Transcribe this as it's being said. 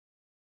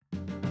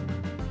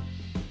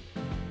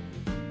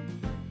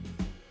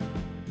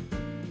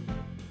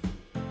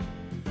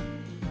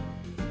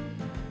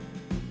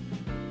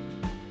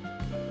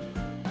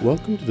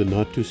Welcome to the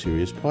Not Too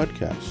Serious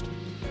podcast.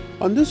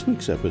 On this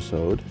week's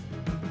episode,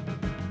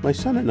 my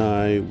son and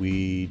I,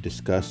 we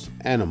discuss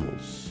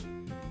animals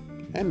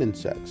and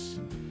insects.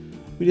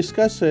 We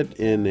discuss it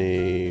in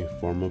a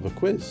form of a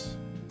quiz.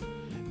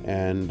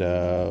 And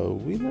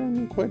we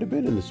learn quite a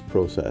bit in this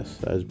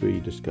process as we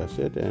discuss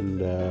it.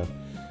 And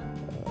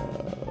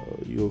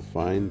you'll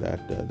find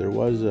that there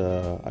was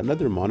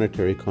another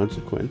monetary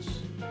consequence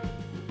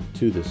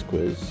to this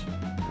quiz.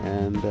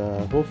 And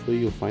hopefully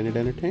you'll find it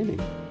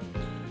entertaining.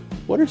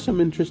 What are some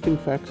interesting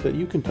facts that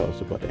you can tell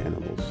us about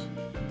animals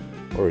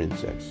or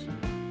insects?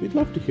 We'd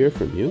love to hear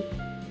from you.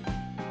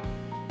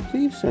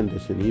 Please send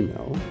us an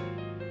email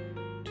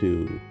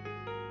to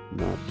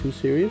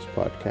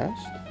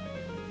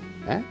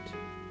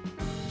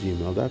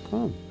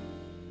nottooseriousPodcast@gmail.com.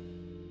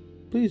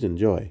 Please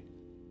enjoy.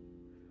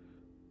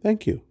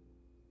 Thank you.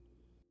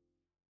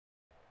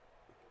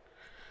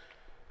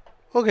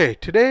 Okay,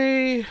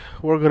 today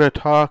we're going to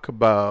talk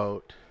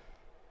about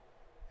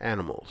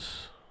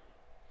animals.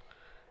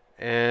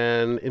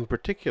 And in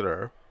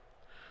particular,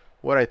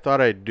 what I thought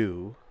I'd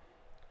do,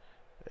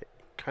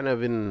 kind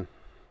of in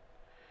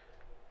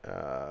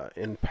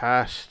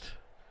past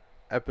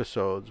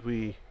episodes,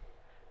 we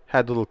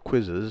had little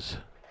quizzes.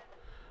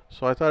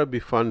 So I thought it'd be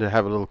fun to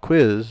have a little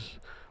quiz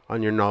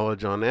on your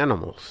knowledge on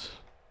animals.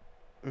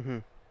 Mm-hmm.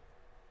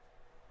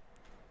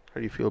 How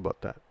do you feel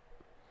about that?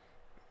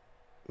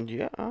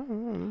 Yeah.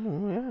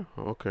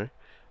 Okay.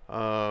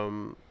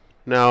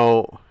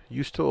 Now,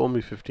 you still owe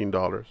me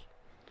 $15.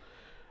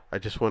 I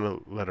just want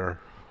to let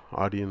our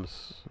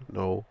audience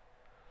know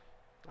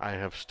I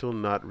have still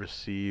not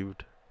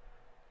received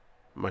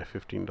my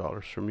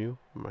 $15 from you,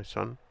 my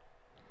son.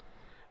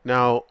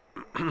 Now,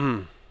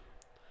 do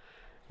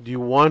you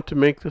want to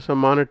make this a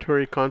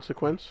monetary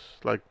consequence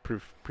like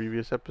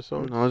previous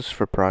episodes? No, this is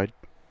for pride.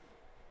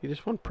 You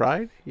just want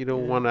pride? You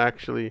don't Yeah. want to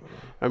actually...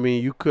 I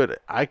mean,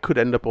 I could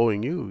end up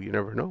owing you. You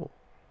never know.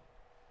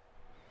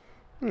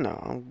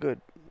 No, I'm good.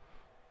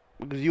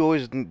 Because you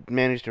always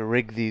manage to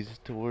rig these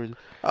towards...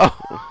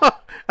 Oh,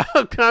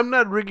 I'm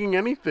not rigging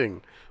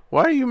anything.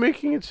 Why are you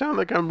making it sound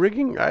like I'm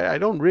rigging? I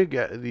don't rig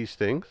these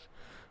things.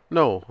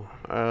 No,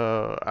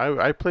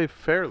 I play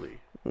fairly.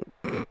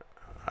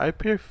 I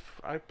play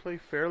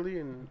fairly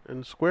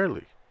and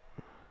squarely.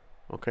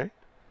 Okay,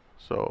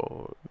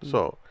 so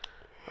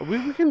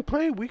we can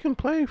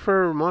play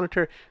for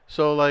monetary.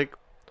 So like,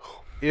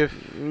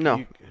 if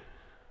No.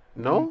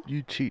 no,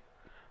 You cheat.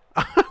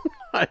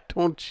 I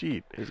don't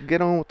cheat. Just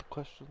get on with the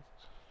questions.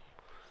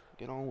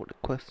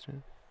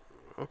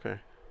 Okay.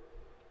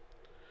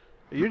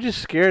 You're just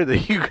scared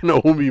that you can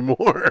owe me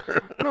more.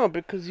 No,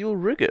 because you'll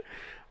rig it.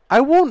 I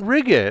won't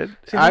rig it.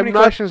 See, how many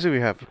questions do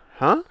we have?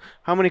 Huh?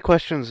 How many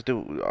questions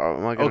am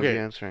I going to Okay. be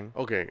answering?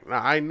 Okay.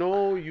 Now, I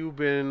know you've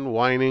been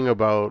whining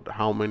about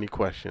how many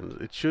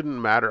questions. It shouldn't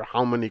matter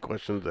how many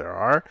questions there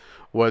are,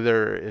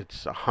 whether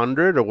it's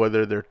 100 or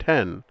whether they're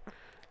 10.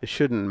 It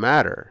shouldn't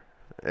matter.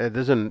 It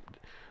doesn't...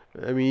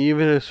 I mean,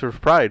 even if it's for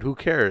pride, who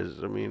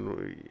cares? I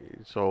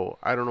mean, so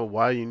I don't know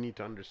why you need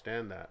to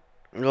understand that.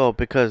 Oh,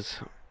 because...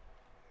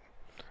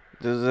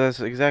 That's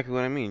exactly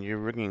what I mean. You're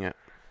rigging it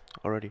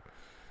already.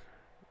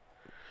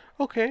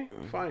 Okay,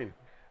 fine.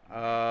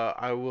 Okay,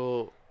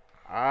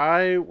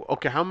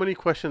 how many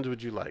questions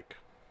would you like?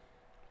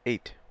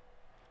 8.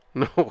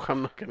 No,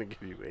 I'm not going to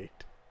give you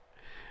 8.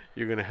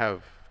 You're going to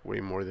have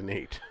way more than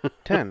 8.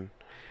 10.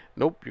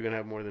 Nope, you're going to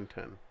have more than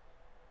 10.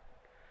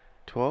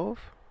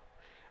 12?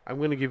 I'm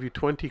going to give you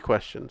 20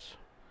 questions.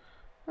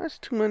 That's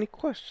too many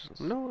questions.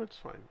 No, it's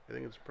fine. I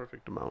think it's a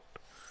perfect amount.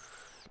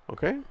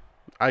 Okay?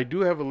 I do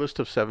have a list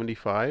of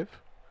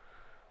 75,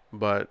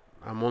 but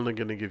I'm only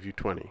going to give you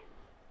 20.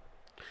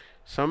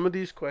 Some of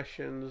these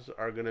questions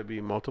are going to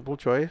be multiple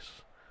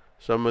choice.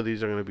 Some of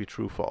these are going to be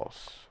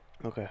true-false.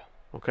 Okay.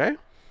 Okay?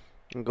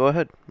 Go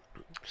ahead.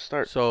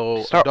 Start.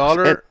 So Start.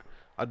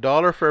 a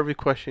dollar for every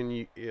question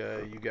you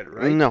get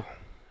right. No.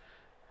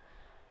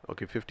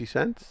 Okay, 50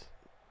 cents.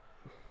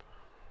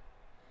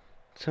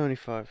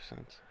 75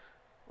 cents.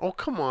 Oh,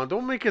 come on!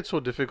 Don't make it so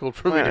difficult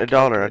for me Fine, to a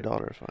dollar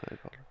calculate. is fine.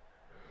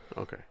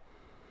 Okay.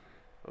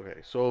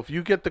 Okay. So if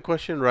you get the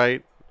question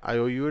right, I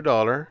owe you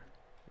 $1.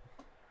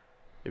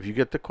 If you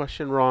get the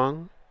question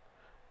wrong,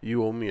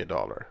 you owe me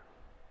 $1.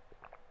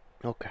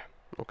 Okay.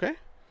 Okay.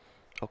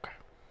 Okay.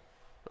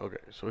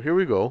 Okay. So here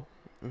we go.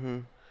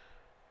 Mhm.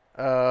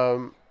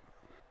 The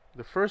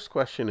first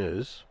question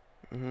is,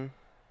 Mhm.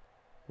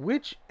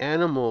 which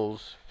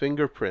animal's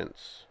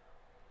fingerprints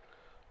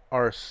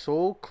are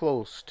so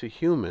close to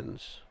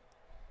humans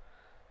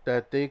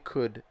that they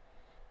could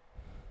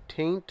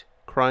taint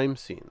crime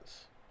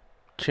scenes?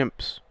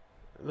 Chimps.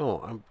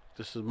 No,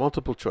 this is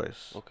multiple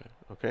choice. Okay.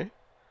 Okay?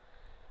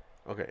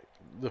 Okay.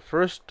 The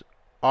first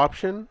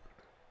option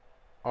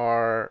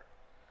are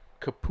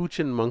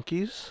capuchin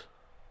monkeys.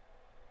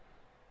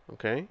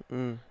 Okay?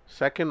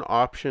 Second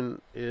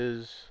option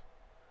is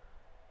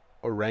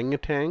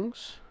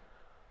orangutans.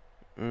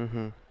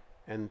 Mm-hmm.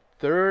 And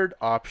third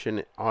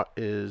option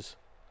is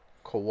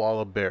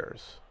koala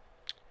bears.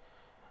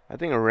 I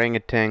think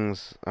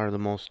orangutans are the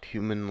most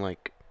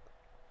human-like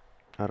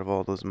out of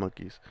all those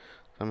monkeys.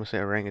 So I'm gonna say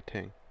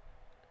orangutan.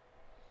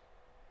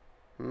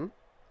 Hmm?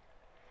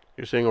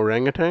 You're saying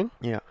orangutan?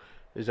 Yeah.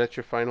 Is that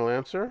your final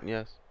answer?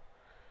 Yes.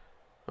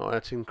 No,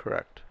 that's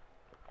incorrect.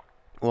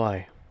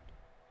 Why?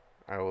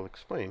 I will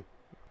explain.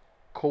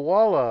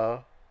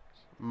 Koala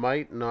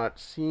might not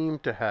seem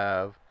to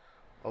have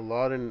a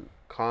lot in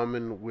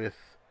common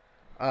with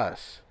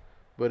us,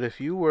 but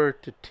if you were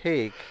to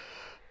take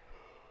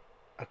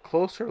a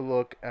closer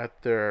look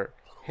at their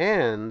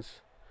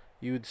hands,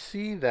 you'd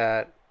see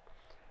that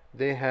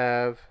they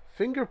have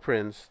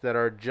fingerprints that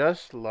are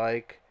just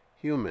like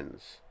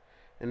humans.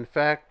 In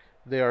fact,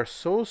 they are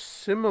so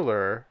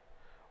similar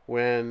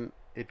when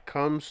it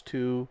comes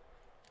to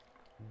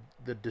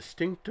the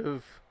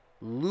distinctive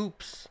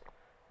loops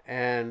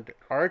and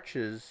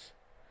arches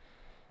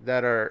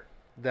that are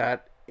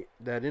that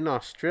in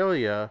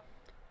Australia,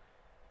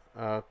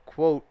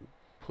 quote,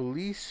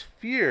 police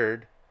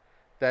feared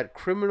that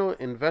criminal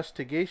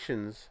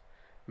investigations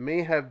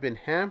may have been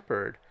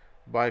hampered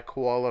by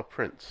koala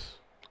prints.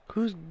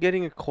 Who's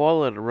getting a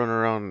koala to run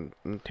around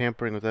and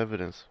tampering with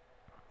evidence?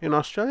 In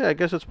Australia, I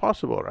guess it's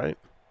possible, right?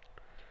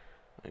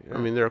 I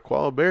mean, there are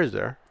koala bears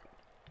there.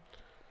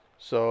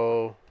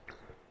 So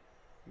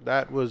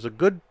that was a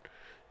good.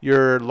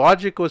 Your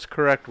logic was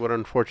correct, but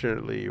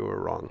unfortunately, you were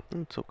wrong.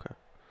 It's okay.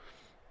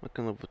 I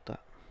can live with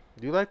that.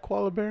 Do you like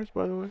koala bears,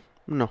 by the way?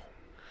 No.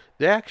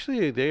 They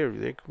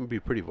can be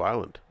pretty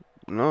violent.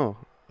 No.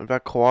 In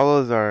fact,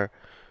 koalas are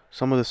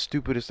some of the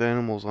stupidest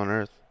animals on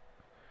earth.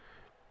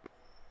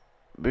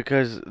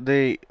 Because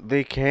they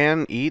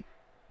can eat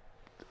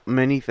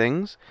many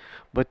things,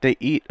 but they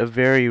eat a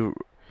very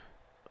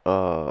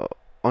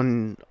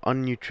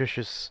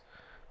unnutritious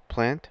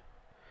plant.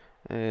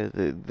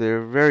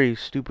 They're very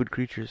stupid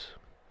creatures,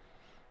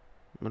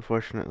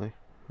 unfortunately.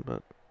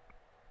 But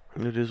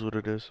it is what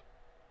it is.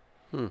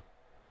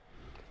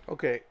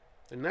 Okay,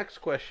 the next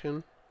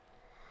question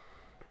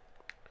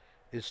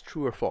is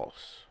true or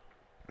false.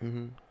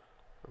 Mm-hmm.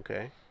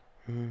 Okay.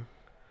 Mm-hmm.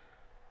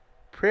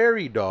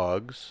 Prairie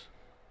dogs.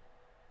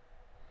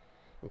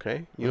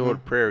 Okay, you know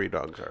what prairie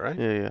dogs are, right?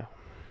 Yeah, yeah.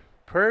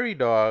 Prairie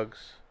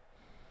dogs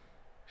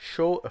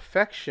show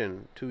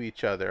affection to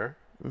each other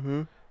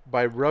Mm-hmm.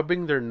 by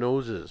rubbing their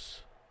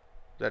noses.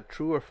 Is that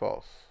true or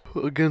false?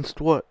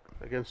 Against what?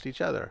 Against each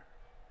other.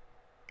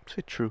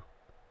 Say true.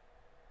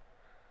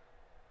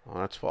 Oh,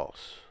 that's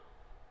false.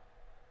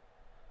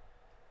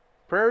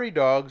 Prairie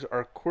dogs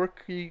are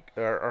quirky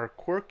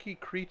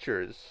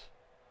creatures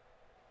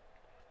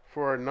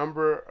for a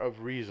number of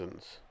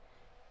reasons.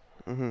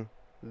 Mm-hmm.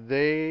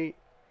 They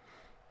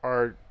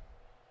are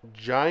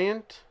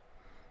giant.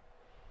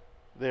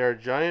 They are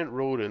giant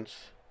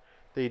rodents.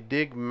 They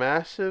dig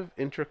massive,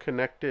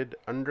 interconnected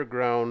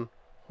underground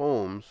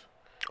homes.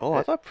 Oh,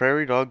 I thought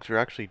prairie dogs were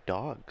actually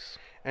dogs.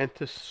 And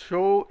to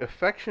show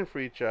affection for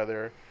each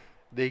other,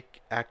 they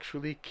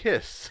actually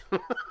kiss.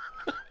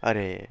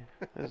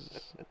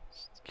 That's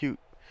cute.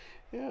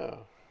 Yeah.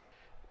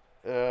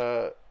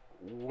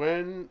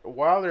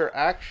 While they're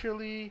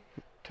actually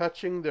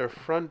touching their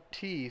front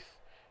teeth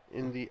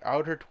in the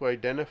outer to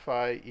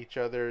identify each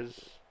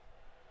other's,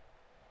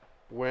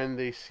 when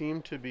they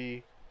seem to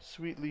be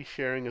sweetly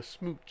sharing a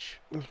smooch.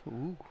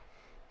 Ooh.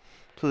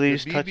 So they The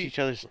just touch BB each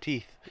other's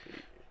teeth.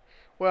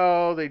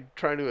 Well, they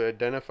try to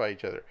identify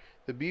each other.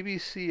 The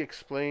BBC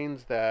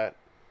explains that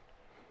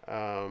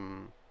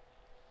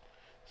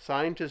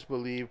scientists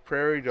believe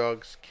prairie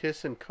dogs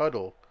kiss and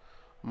cuddle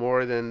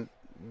more than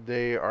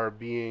they are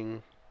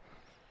being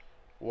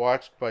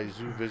watched by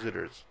zoo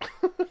visitors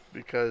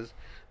because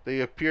they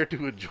appear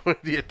to enjoy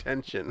the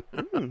attention.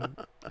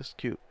 That's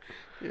cute.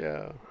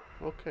 Yeah.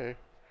 Okay.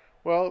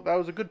 Well, that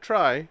was a good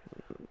try.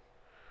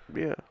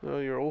 Yeah. No,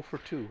 you're 0 for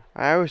 2.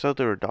 I always thought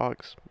they were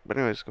dogs. But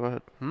anyways, go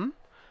ahead. I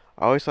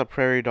always thought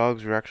prairie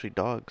dogs were actually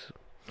dogs.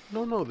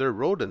 No, they're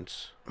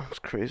rodents. That's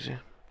crazy.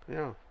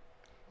 Yeah.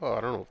 Well,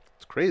 I don't know if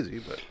it's crazy,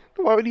 but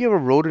Why would you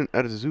have a rodent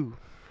at a zoo?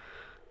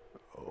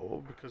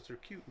 oh, because they're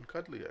cute and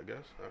cuddly, I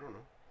guess. I don't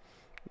know.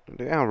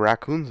 They don't have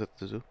raccoons at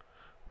the zoo.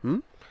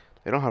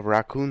 They don't have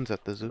raccoons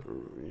at the zoo.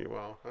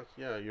 Well,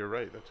 yeah, you're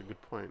right. That's a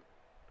good point.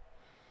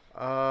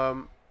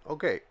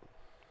 Okay.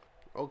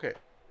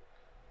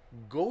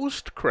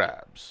 Ghost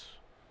crabs.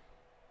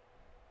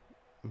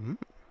 Mm-hmm.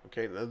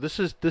 Okay, now this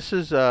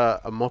is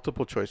a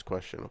multiple choice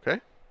question.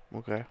 Okay.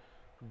 Okay.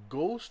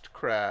 Ghost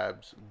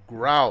crabs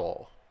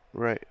growl.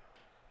 Right.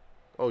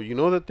 Oh, you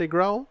know that they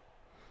growl?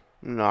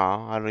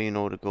 Nah, I don't even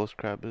know what a ghost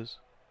crab is.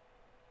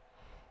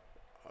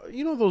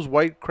 You know those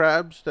white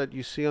crabs that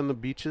you see on the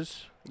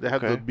beaches? They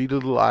have the Okay. beady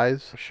little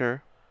eyes.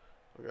 Sure.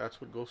 That's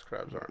what ghost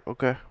crabs are.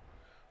 Okay.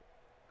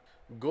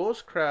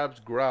 Ghost crabs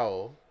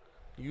growl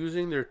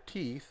using their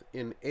teeth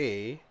in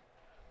A,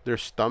 their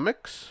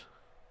stomachs,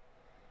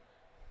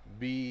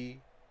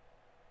 B,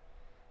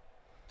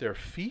 their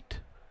feet,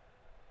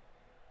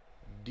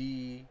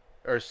 D,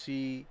 or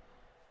C,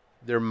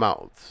 their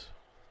mouths.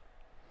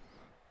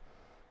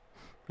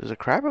 Does a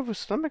crab have a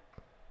stomach?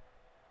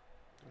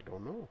 I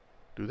don't know.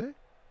 Do they?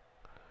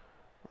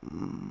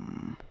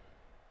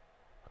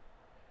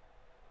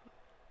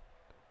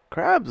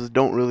 Crabs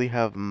don't really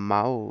have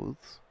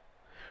mouths.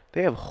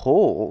 They have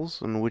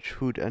holes in which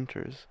food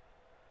enters.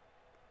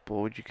 But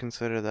would you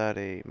consider that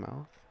a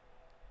mouth?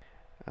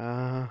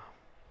 Uh,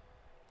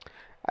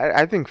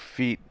 I think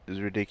feet is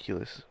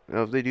ridiculous.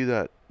 If they do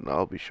that,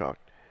 I'll be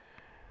shocked.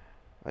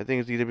 I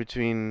think it's either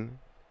between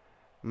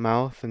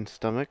mouth and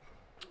stomach.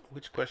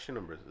 Which question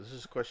number? This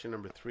is question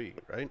number 3,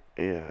 right?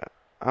 Yeah,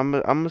 I'm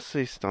gonna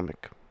say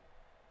stomach.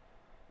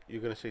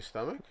 You're gonna say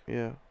stomach?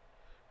 Yeah,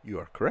 You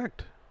are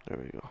correct. there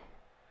we go.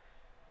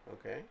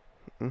 Okay.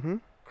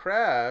 Mhm.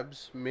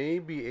 Crabs may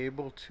be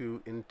able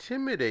to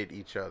intimidate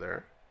each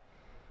other.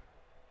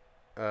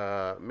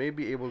 May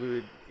be able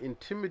to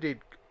intimidate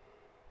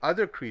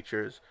other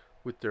creatures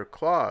with their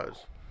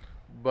claws,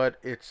 but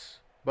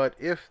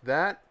if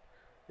that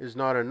is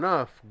not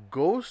enough,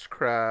 ghost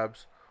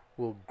crabs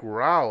will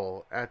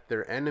growl at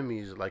their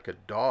enemies like a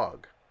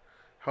dog.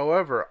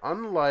 However,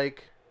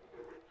 unlike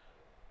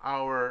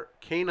our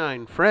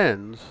canine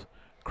friends,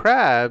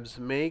 crabs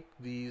make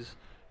these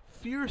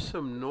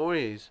fearsome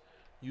noise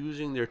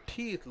using their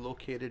teeth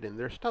located in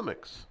their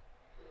stomachs.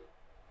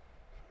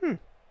 Hmm.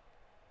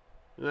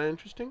 Isn't that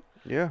interesting?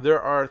 Yeah.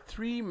 There are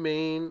 3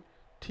 main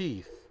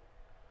teeth: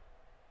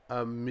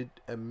 a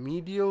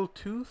medial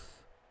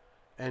tooth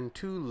and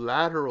 2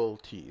 lateral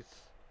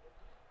teeth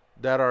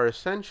that are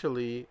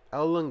essentially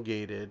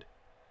elongated,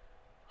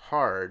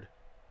 hard.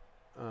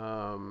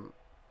 Um,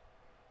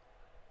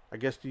 I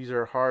guess these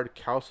are hard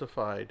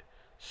calcified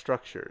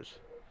structures.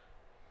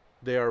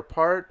 They are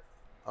part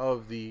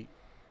of the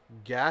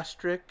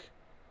gastric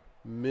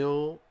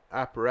mill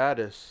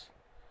apparatus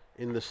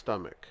in the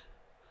stomach,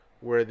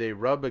 where they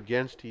rub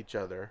against each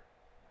other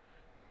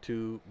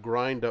to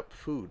grind up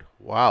food.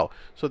 Wow.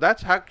 So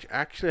that's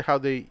actually how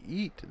they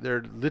eat.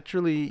 They're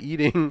literally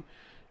eating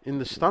in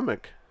the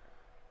stomach.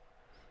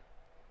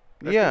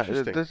 That's Yeah,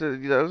 interesting.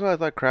 that's why I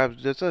thought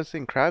crabs. That's what I was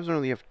saying. Crabs don't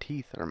really have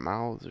teeth or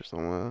mouths or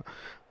something.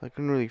 I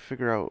couldn't really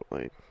figure out,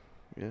 like,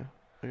 yeah,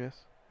 I guess.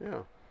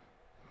 Yeah.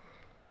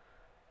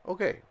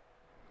 Okay.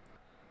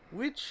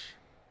 Which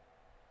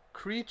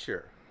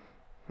creature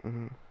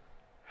Mhm.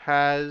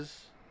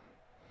 has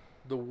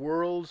the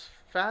world's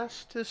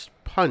fastest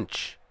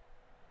punch?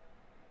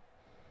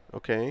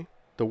 Okay.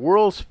 The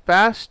world's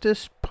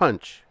fastest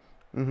punch.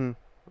 Mhm.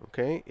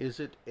 Okay. Is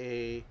it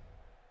a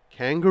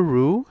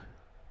kangaroo?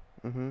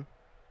 Mhm.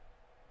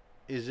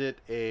 Is it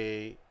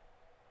a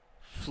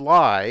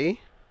fly,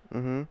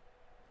 Mhm.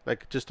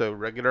 like just a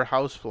regular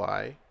house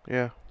fly?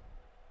 Yeah.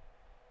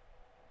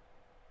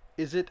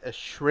 Is it a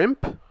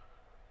shrimp?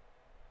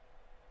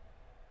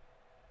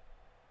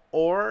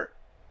 Or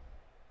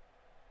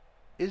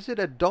is it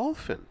a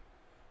dolphin?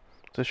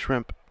 It's a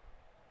shrimp.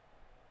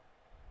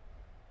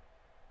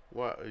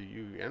 Well,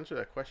 you answer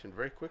that question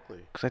very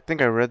quickly. Cause I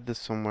think I read this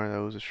somewhere that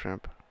it was a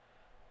shrimp.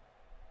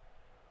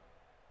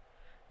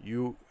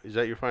 Is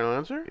that your final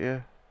answer?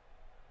 Yeah.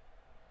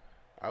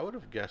 I would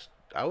have guessed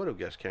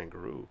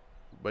kangaroo,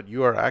 but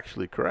you are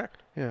actually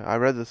correct. Yeah, I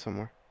read this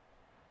somewhere.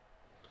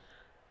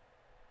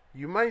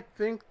 You might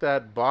think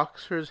that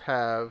boxers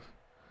have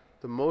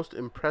the most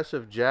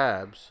impressive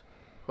jabs,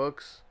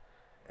 hooks,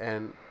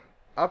 and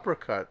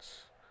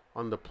uppercuts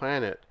on the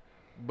planet,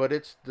 but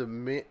do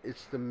you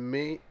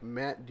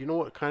know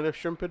what kind of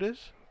shrimp it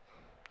is?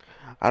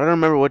 I don't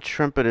remember what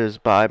shrimp it is,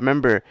 but I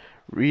remember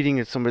reading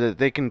it somewhere that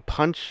they can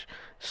punch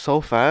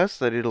so fast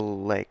that it'll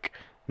like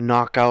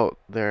knock out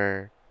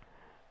their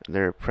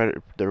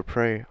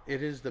prey.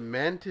 It is the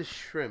mantis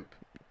shrimp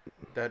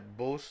that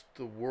boasts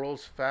the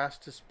world's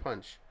fastest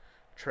punch,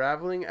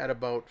 traveling at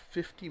about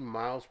 50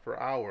 miles per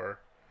hour.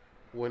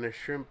 When a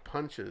shrimp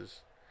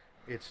punches,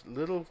 its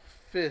little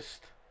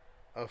fist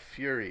of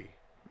fury,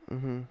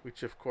 Mhm.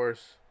 which of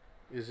course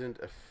isn't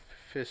a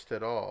fist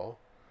at all.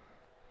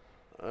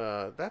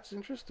 That's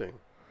interesting.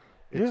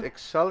 It's Yeah.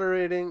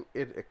 accelerating.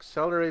 It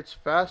accelerates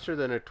faster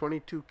than a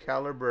 22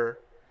 caliber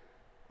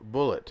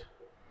bullet.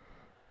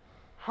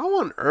 How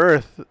on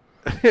earth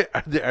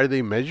are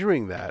they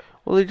measuring that?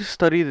 Well, they just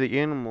study the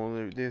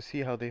animal. They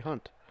see how they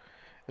hunt.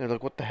 And they're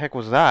like, "What the heck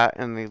was that?"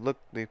 And they look.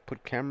 They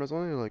put cameras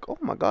on it. They're like, "Oh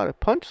my god, it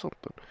punched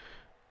something.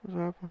 What's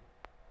happened?"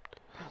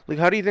 Like,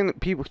 how do you think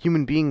that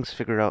human beings,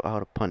 figure out how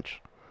to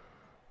punch?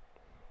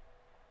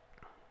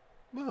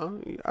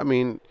 Well, I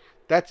mean,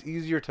 that's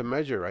easier to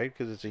measure, right?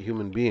 Because it's a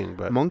human being.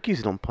 But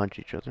Monkeys don't punch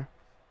each other.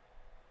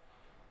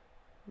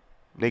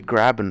 They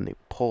grab and they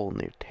pull and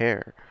they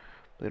tear.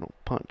 They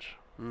don't punch.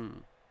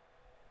 mm.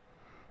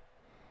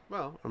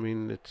 Well, I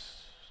mean,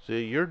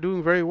 you're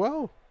doing very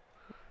well.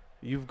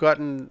 You've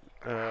gotten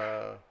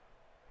out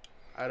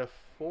of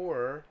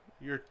 4,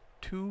 you're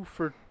 2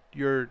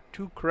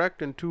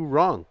 correct and 2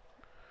 wrong.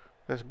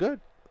 That's good.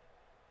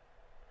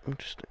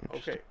 Interesting.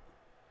 Interesting. Okay.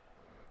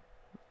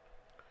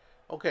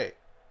 Okay.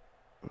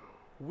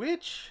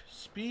 Which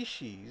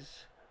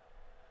species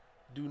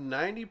do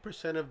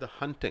 90% of the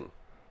hunting?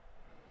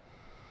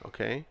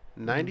 Okay?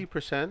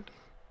 90%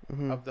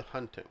 Mhm. of the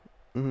hunting.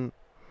 Mhm.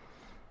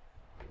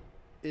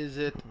 Is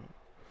it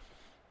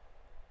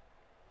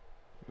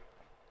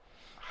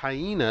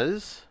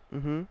hyenas,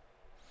 Mhm.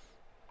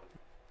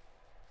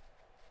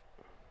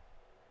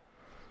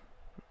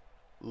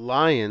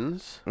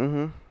 lions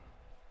Mm-hmm.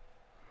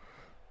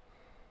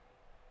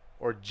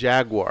 or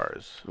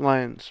jaguars?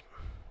 Lions.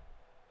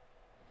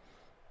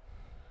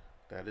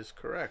 That is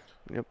correct.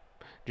 Yep.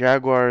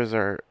 Jaguars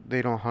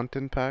they don't hunt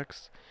in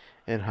packs,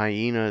 and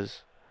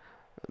hyenas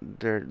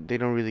they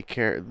don't really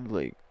care.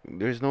 Like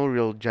there's no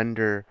real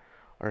gender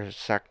or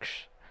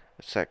sex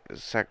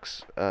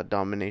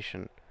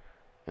domination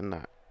in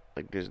that.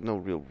 Like there's no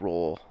real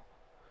role.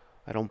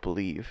 I don't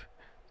believe.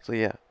 So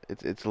yeah,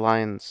 it's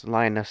lions.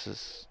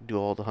 Lionesses do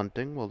all the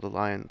hunting, while the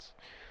lions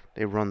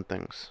they run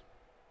things.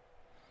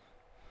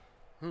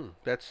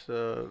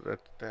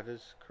 That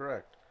is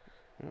correct.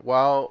 Yep.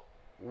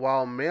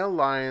 While male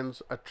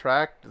lions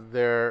attract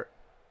their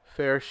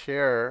fair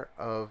share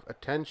of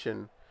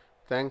attention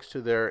thanks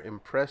to their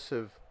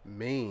impressive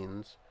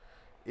manes,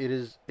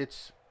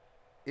 it's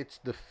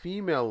the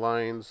female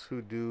lions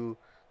who do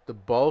the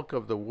bulk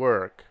of the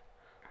work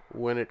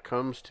when it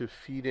comes to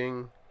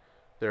feeding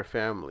their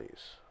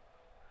families.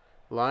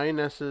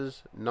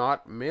 Lionesses,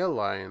 not male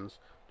lions,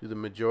 do the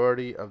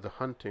majority of the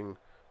hunting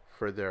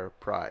for their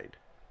pride.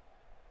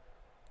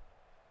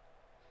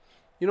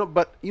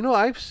 But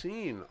I've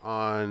seen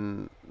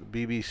on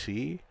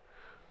BBC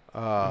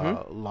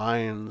Mhm.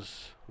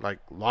 lions, like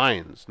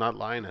lions, not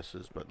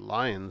lionesses, but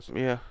lions.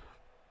 Yeah.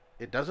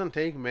 It doesn't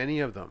take many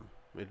of them.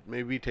 It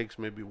maybe takes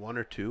maybe one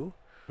or two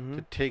to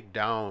Mhm. take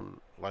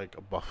down like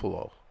a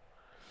buffalo.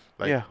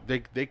 Like Yeah.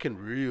 they can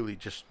really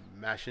just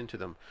mash into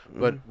them.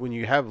 But Mhm. when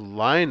you have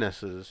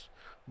lionesses,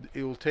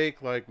 it will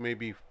take like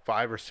maybe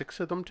 5 or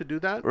 6 of them to do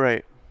that.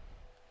 Right.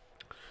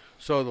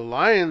 So the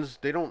lions,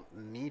 they don't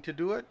need to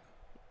do it,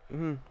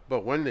 Mhm.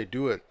 but when they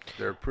do it,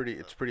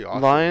 it's pretty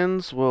awesome.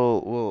 Lions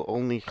will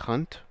only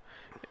hunt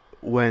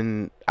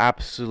when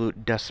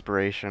absolute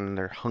desperation.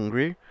 They're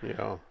hungry.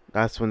 Yeah.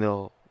 That's when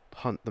they'll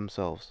hunt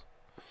themselves.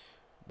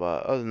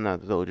 But other than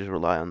that, they'll just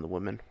rely on the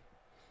women,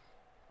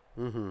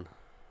 Mhm.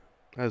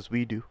 as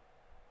we do.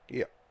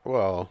 Yeah.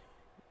 Well,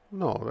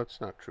 no, that's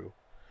not true.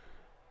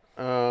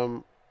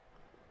 Um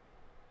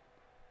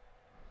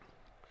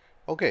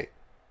okay.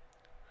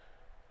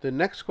 The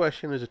next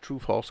question is a true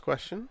false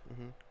question.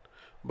 Mhm.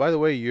 By the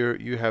way,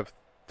 you have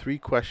 3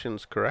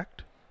 questions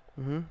correct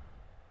Mhm.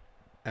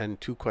 and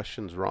 2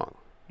 questions wrong.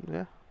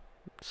 Yeah.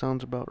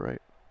 Sounds about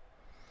right.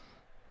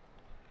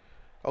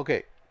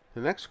 Okay. The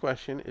next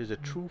question is a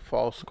true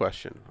false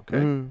question, okay?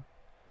 Mhm.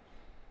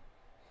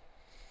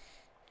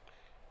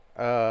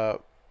 Uh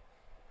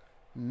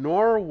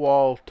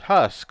Narwhal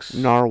tusks.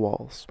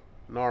 Narwhals.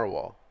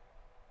 Narwhal.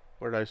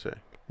 What did I say?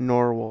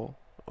 Narwhal.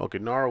 Okay,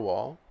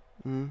 narwhal,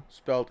 Mhm.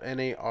 spelled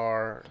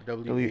Narwhal.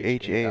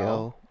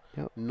 WHAL.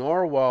 Yep.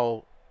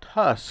 Narwhal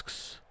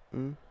tusks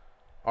Mhm.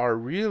 are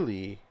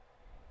really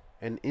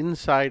an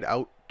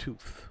inside-out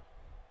tooth.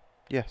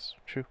 Yes.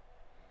 True.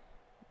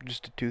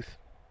 Just a tooth.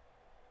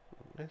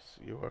 Yes,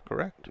 you are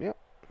correct. Yep.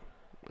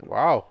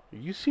 Wow,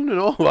 you seem to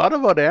know a lot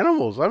about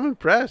animals. I'm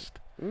impressed.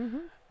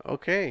 Mhm.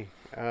 Okay,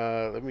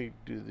 let me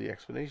do the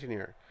explanation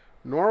here.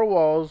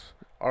 Narwhals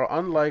are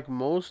unlike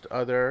most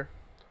other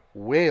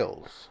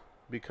whales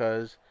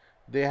because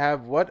they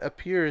have what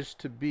appears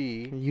to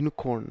be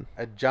Unicorn.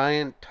 a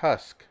giant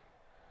tusk.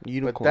 But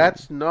Unicorn.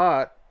 that's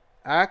not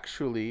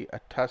actually a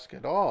tusk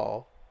at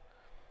all.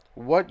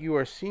 What you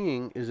are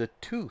seeing is a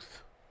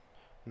tooth.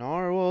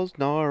 Narwhals,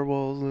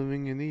 narwhals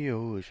living in the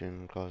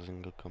ocean,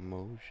 causing a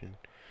commotion,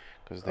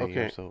 'cause they are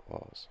Okay. so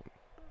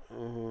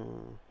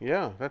awesome.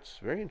 Yeah, that's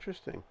very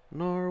interesting.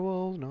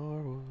 Narwhals,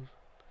 narwhals.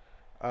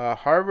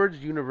 Harvard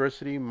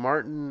University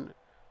Martin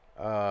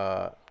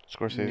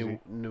Scorsese.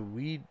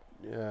 Nweed,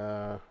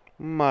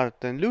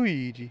 Martin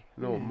Luigi.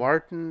 no,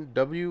 Martin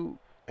Nweeia.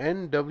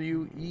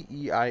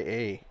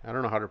 I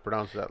don't know how to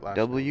pronounce that last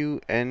name.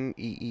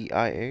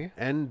 WNEEIA.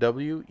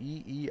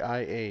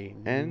 Nweeia.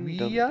 N-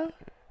 Nweeia?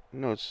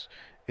 No,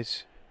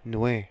 it's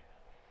Nue.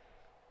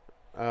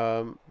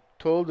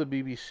 Told the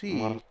BBC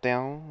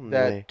Martin Nue.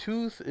 that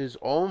tooth is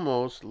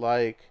almost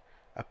like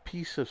a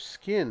piece of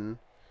skin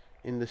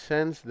in the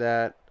sense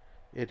that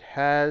it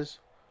has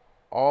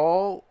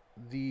all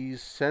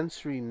these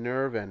sensory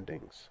nerve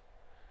endings,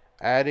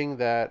 adding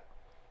that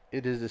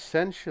it is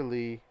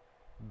essentially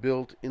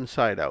built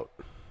inside out.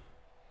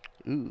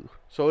 Ooh.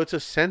 So it's a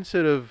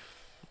sensitive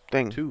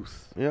Thing.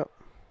 tooth. Yep.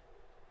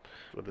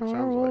 That's what it sounds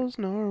Narwhals,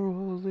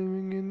 narwhals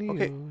living in the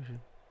Okay.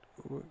 ocean,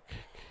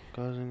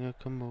 causing a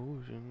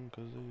commotion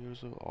 'cause you're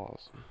so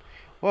awesome.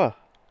 What? like.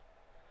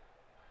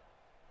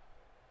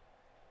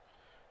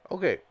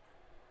 Okay.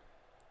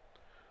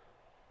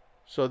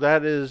 So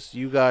that is,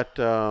 you got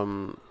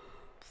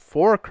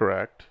 4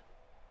 correct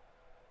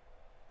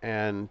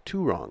and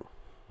 2 wrong.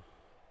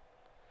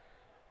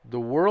 The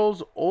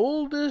world's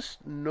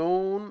oldest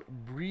known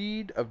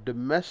breed of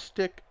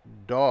domestic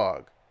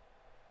dog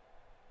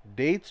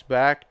dates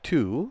back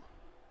to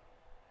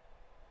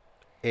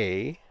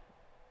A.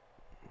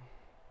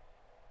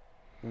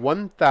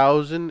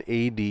 1000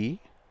 AD,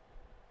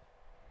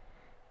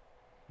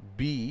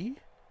 B.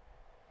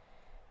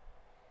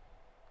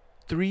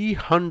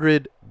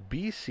 300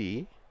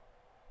 BC,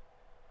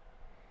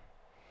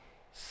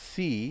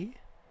 C.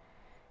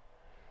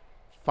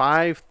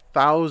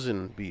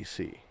 5,000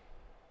 BC.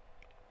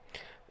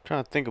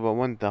 Trying to think about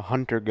when the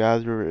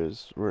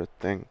hunter-gatherers were a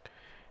thing.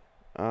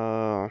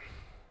 Uh,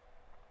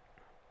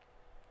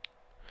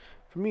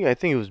 for me, I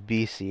think it was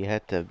BC. It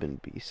had to have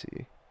been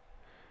BC.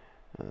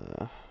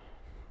 Uh,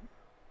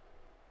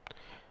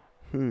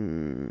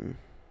 hmm.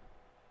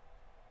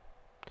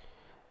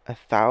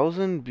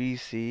 1,000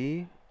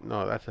 BC?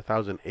 No, that's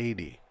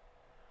 1,080.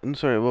 I'm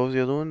sorry, what was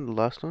the other one? The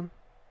last one?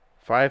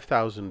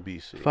 5,000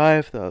 BC.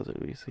 5,000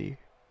 BC.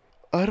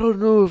 I don't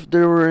know if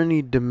there were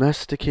any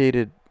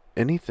domesticated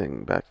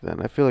anything back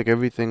then. I feel like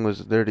everything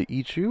was there to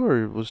eat you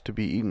or it was to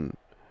be eaten.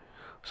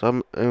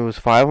 It was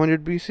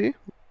 500 BC?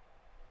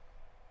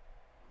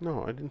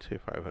 No, I didn't say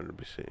 500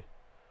 BC.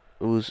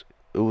 It was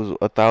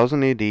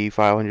 1,000 AD,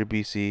 500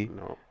 BC.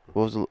 No.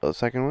 What was the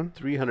second one?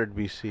 300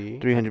 BC.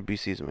 300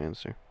 BC is my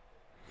answer.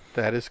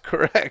 That is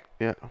correct.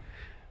 Yeah.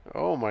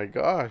 Oh my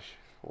gosh.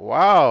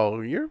 Wow,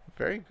 you're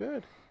very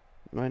good.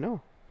 I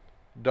know.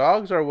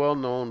 Dogs are well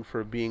known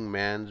for being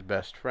man's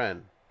best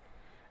friend.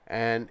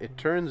 And it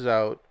turns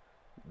out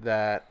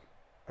that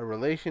a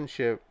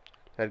relationship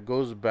that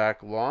goes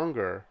back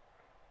longer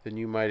than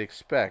you might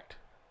expect.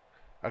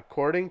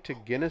 According to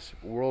Guinness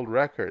World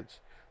Records,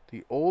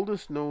 the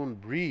oldest known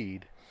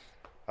breed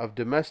of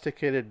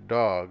domesticated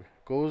dog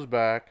goes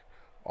back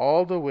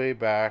all the way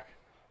back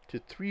to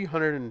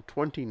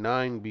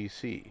 329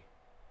 BC.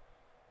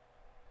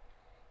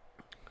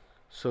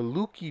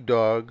 Saluki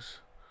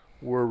dogs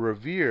were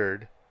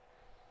revered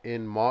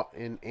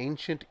in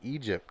ancient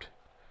Egypt,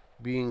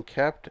 being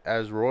kept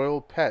as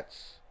royal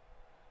pets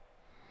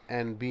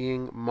and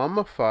being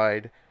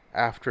mummified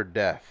after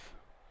death.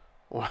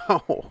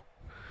 Wow.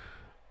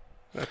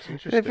 That's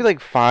interesting. I feel like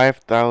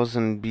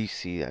 5,000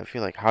 BC. I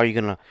feel like how are you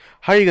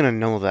gonna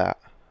know that?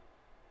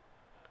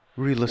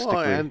 Realistically.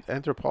 Well,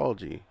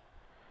 anthropology.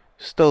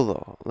 Still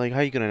though, like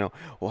how you gonna know?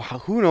 Well,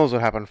 who knows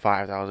what happened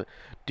 5,000?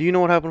 Do you know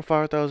what happened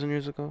 5,000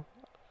 years ago?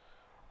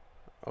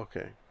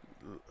 Okay.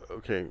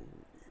 Okay.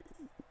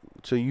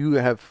 So you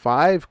have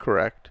 5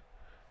 correct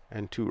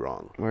and 2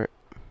 wrong. Where?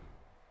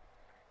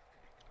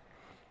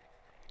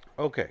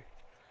 Okay.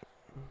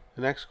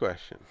 The next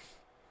question.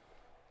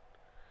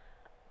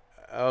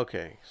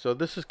 Okay. So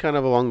this is kind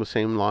of along the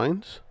same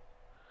lines.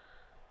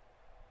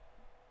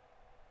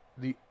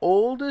 The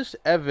oldest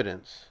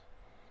evidence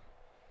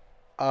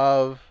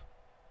of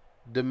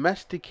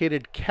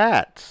domesticated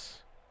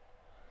cats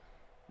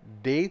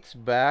dates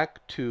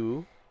back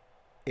to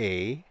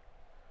A,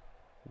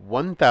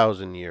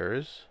 1,000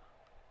 years,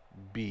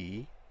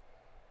 B,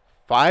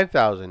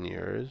 5,000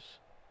 years,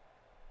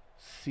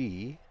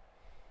 C,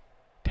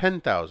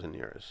 10,000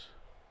 years.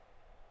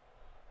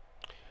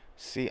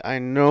 See, I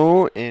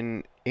know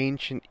in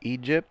ancient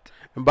Egypt.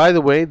 And by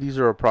the way, these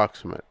are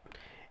approximate.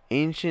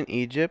 Ancient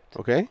Egypt.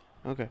 Okay?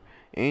 Okay.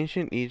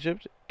 Ancient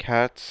Egypt,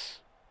 cats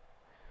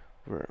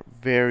were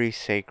very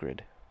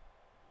sacred.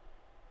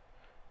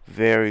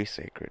 Very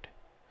sacred.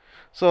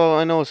 So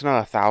I know it's not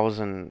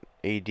 1,000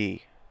 AD. Is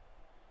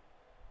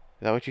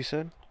that what you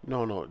said?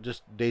 No, it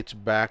just dates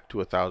back to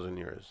 1,000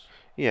 years.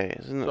 Yeah,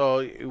 yeah. So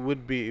it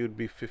would be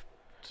 50.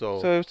 So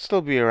it would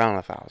still be around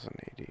 1,000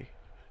 AD.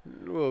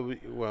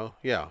 well,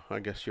 yeah, I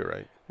guess you're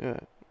right. Yeah.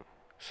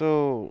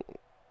 So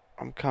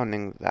I'm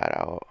counting that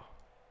out.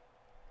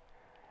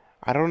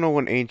 I don't know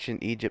when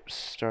ancient Egypt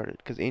started,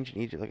 because ancient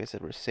Egypt, like I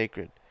said, were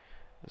sacred.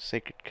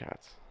 Sacred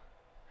cats.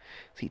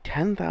 See,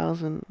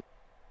 10,000.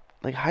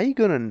 Like, how you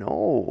gonna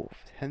know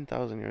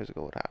 10,000 years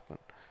ago what happened?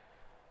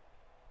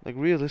 Like,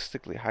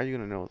 realistically, how you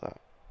gonna know that?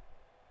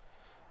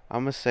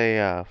 I'm gonna say,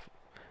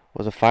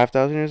 was it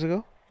 5,000 years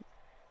ago?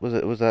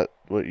 Was that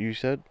what you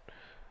said?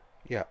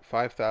 Yeah,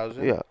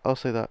 5,000. Yeah, I'll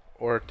say that.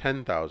 Or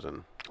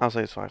 10,000. I'll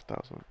say it's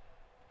 5,000.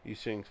 You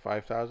saying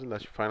 5,000?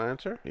 That's your final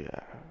answer?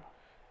 Yeah.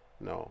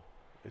 No,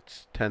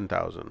 it's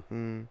 10,000.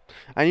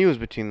 I knew it was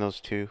between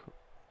those two.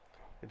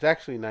 It's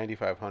actually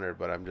 9,500,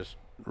 but I'm just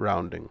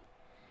rounding.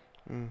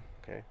 Mm.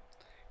 Okay.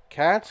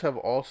 Cats have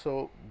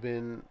also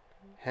been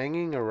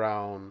hanging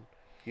around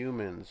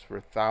humans for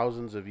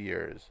thousands of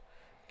years.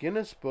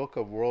 Guinness Book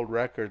of World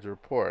Records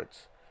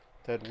reports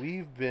that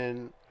we've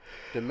been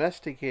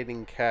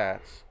domesticating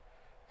cats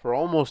for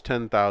almost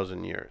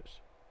 10,000 years.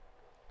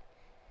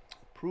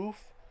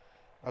 Proof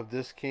of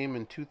this came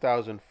in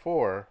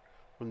 2004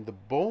 when the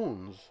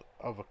bones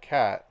of a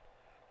cat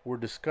were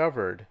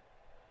discovered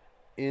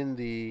in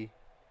the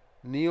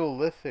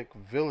Neolithic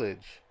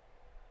village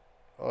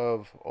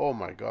of, oh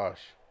my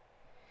gosh,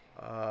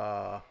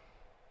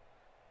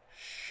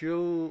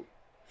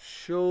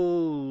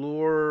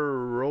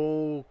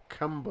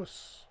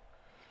 Shilurokambus.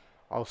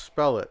 I'll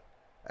spell it.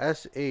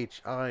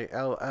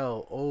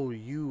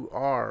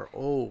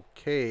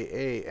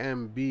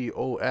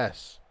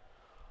 Shilurokambos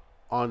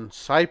on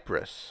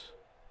Cyprus.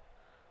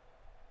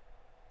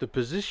 The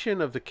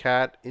position of the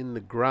cat in the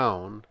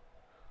ground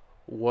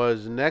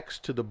was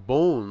next to the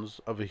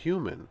bones of a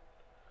human,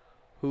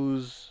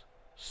 whose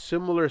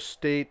similar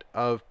state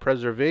of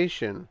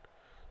preservation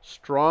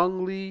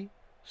strongly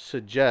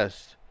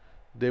suggests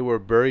they were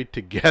buried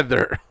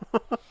together.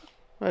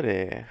 What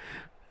a...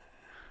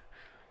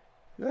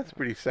 That's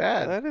pretty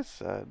sad. That is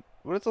sad,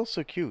 but it's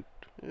also cute.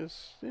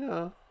 It's,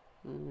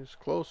 it's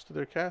close to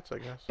their cats, I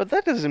guess. But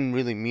that doesn't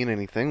really mean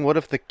anything. What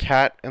if the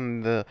cat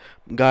and the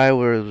guy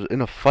were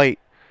in a fight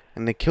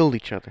and they killed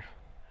each other?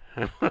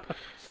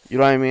 You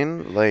know what I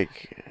mean?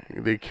 Like,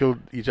 They killed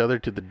each other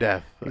to the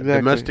death. Exactly. A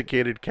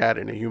domesticated cat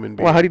and a human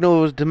being. well, how do you know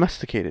it was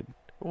domesticated?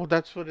 Well,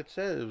 that's what it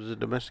said. It was a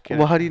domesticated.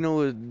 Well, how do you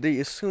know they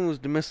assume it was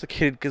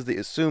domesticated because they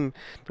assume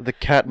that the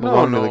cat No,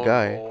 belonged no, to the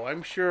guy? no.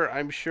 I'm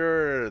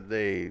sure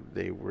they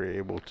were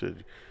able to,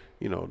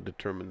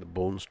 determine the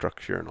bone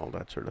structure and all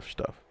that sort of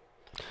stuff.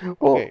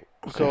 Well, Okay,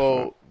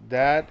 so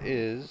that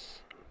is,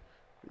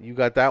 you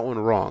got that one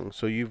wrong.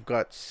 So you've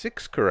got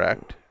 6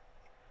 correct,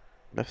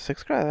 I have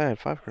 6 correct. I had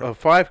 5 correct.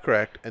 5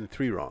 correct, and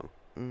 3 wrong.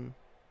 Mm.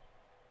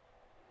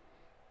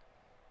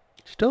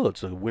 Still,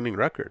 it's a winning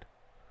record.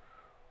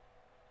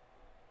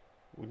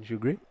 Wouldn't you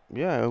agree?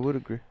 Yeah, I would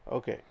agree.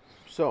 Okay,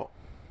 so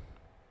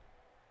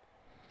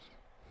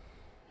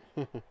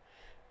do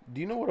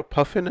you know what a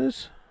puffin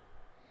is?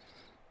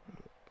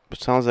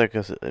 It sounds like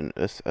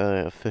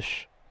a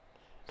fish.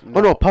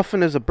 Oh no,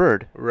 puffin is a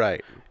bird.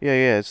 Right.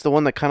 Yeah, it's the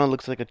one that kind of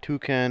looks like a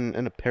toucan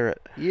and a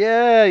parrot.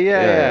 Yeah,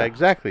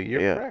 exactly.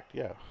 You're Yeah. correct.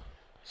 Yeah.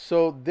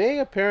 So they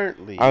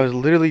apparently. I was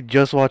literally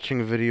just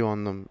watching a video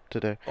on them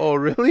today. Oh,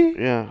 really?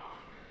 Yeah,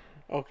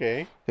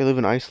 Okay. they live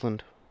in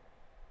Iceland.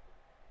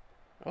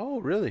 Oh,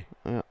 really?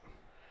 Yeah.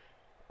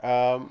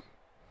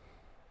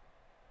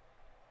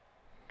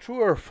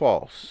 True or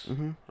false?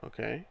 Mhm.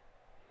 Okay.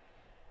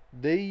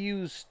 They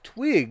use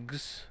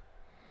twigs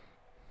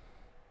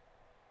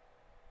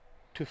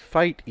to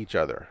fight each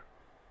other.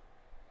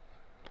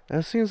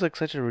 That seems like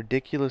such a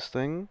ridiculous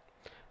thing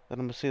that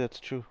I'm gonna say that's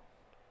true.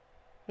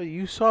 Well,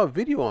 you saw a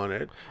video on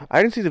it.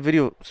 I didn't see the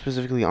video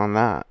specifically on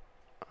that.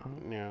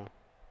 Yeah.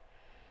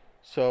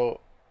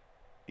 So,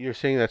 you're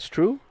saying that's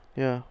true?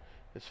 Yeah,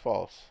 It's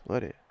false.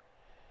 let it.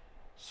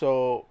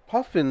 So,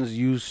 puffins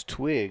use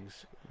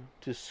twigs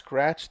to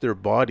scratch their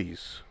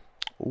bodies.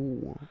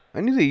 Ooh,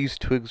 I knew they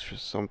used twigs for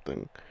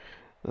something.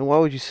 Then why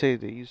would you say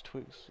they use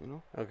twigs? You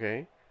know?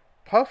 Okay.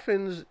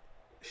 Puffins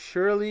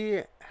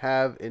surely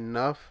have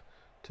enough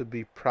to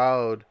be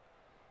proud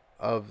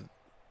of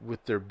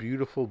with their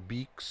beautiful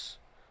beaks,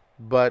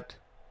 but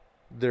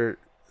the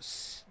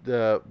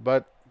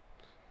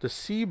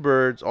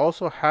seabirds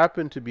also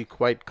happen to be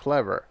quite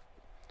clever.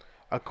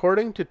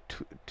 According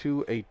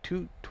to a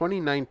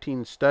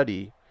 2019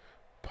 study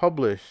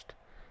published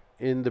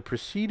in the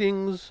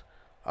Proceedings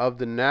of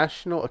the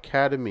National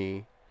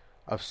Academy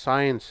of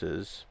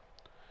Sciences,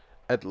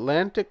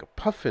 Atlantic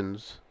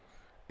puffins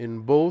in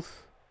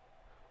both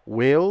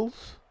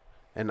Wales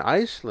and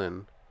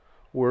Iceland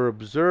were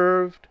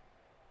observed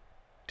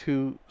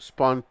to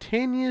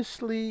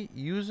spontaneously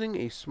using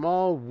a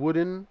small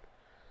wooden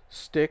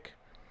stick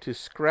to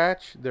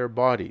scratch their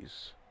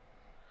bodies.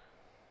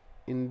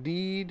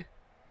 Indeed,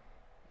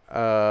 in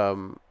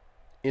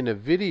a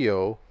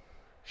video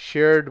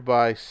shared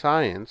by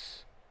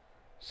Science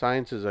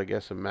is, I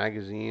guess, a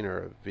magazine or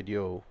a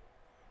video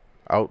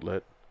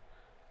outlet,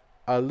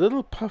 a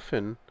little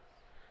puffin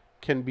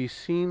can be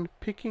seen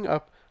picking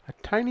up a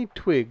tiny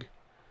twig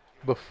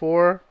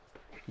before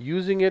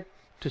using it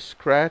to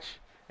scratch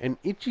an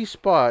itchy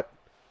spot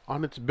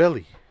on its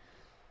belly.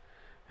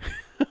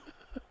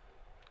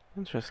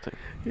 Interesting.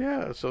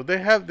 Yeah, so they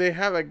have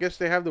I guess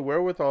they have the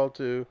wherewithal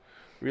to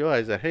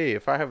realize that, hey,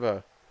 if I have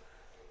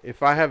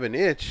an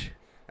itch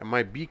and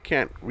my beak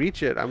can't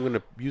reach it, I'm going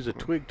to use a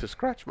twig to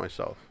scratch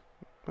myself.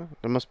 Well,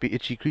 there must be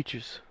itchy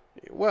creatures.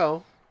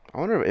 Well, I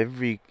wonder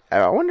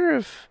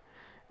if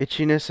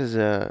itchiness is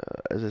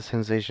a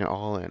sensation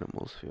all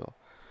animals feel,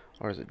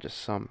 or is it just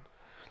some?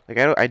 Like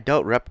I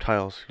doubt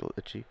reptiles feel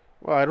itchy.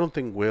 I don't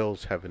think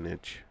whales have an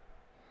itch.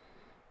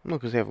 No,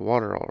 because they have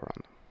water all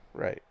around them.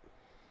 Right.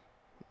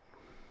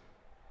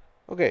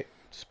 Okay,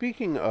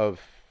 speaking of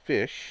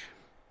fish,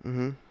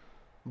 Mm-hmm.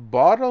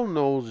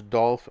 bottlenose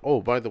dolphin.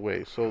 Oh, by the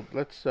way, so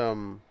let's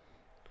that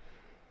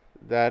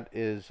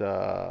is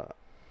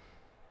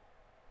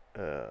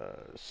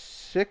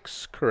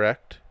 6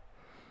 correct,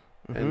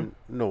 and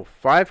no,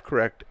 5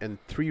 correct and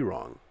 3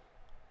 wrong.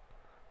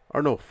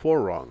 Or no,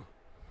 4 wrong.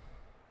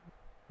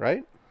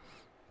 Right?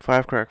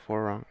 5 correct,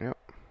 4 wrong. Yep.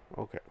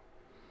 Okay.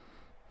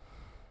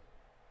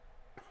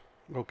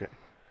 Okay.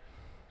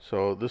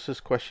 So this is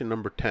question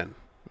number 10.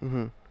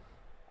 Mm-hmm.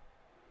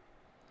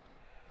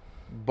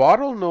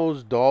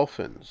 Bottlenose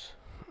dolphins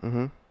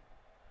Mm-hmm.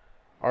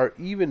 are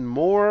even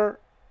more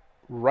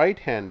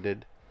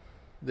right-handed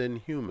than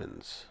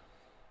humans.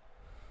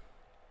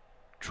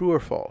 True or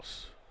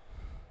false?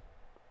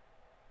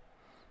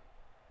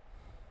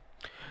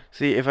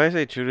 See, if I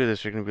say true to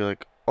this, you're gonna be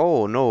like,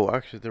 oh no,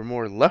 actually they're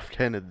more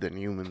left-handed than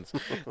humans.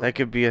 That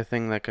could be a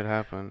thing that could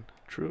happen.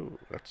 True.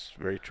 That's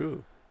very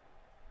true.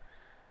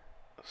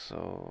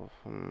 So,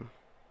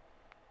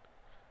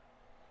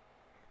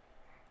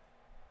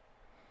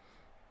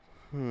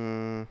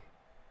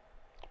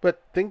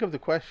 But think of the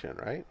question,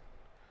 right?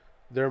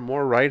 They're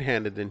more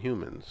right-handed than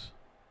humans.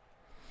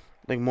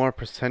 like more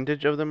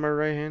percentage of them are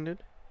right-handed.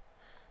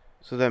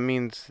 So that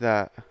means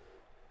that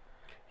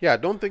Yeah,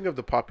 don't think of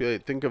the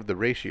population. Think of the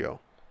ratio.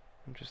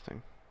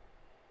 Interesting.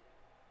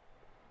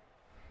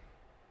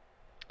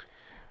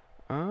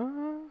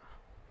 I'm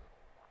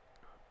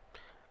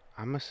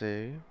gonna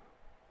say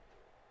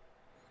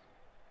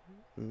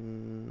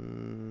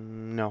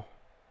no.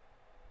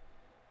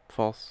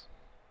 False.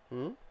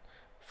 Hmm?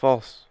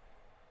 False.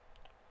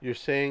 You're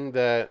saying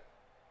that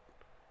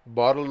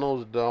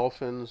bottlenose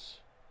dolphins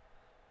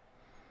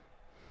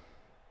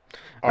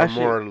are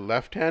Actually, more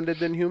left-handed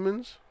than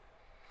humans,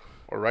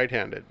 or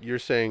right-handed? You're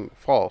saying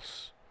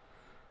false.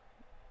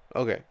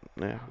 Okay,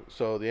 yeah.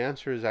 so the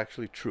answer is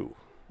actually true.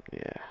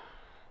 Yeah.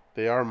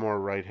 They are more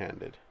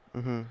right-handed.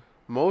 Mhm.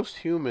 Most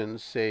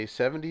humans, say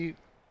 70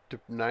 to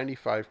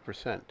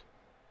 95%,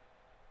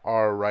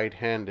 are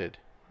right-handed.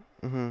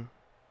 Mhm.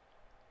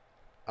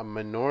 A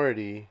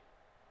minority,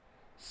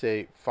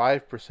 say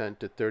 5%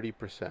 to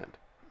 30%,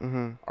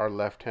 Mhm. are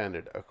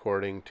left-handed,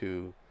 according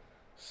to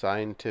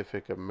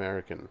Scientific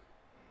American.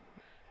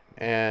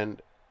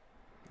 And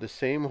the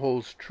same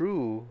holds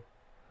true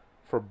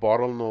for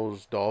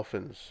bottlenose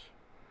dolphins.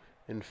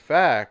 In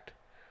fact,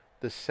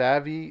 the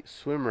savvy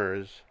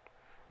swimmers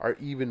are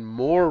even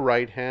more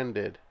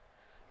right-handed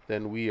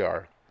than we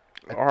are.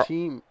 A Are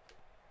team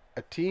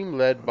a team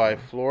led by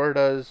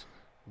Florida's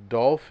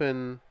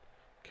Dolphin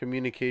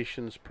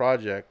Communications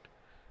Project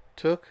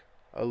took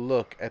a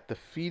look at the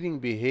feeding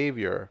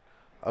behavior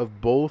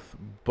of both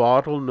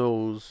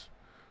bottlenose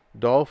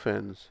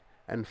dolphins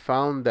and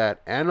found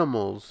that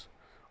animals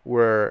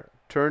were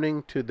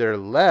turning to their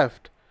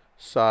left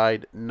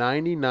side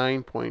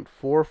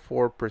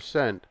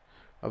 99.44%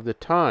 of the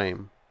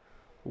time,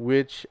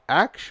 which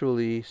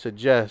actually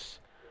suggests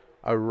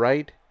a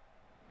right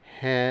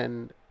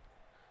hand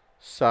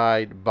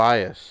side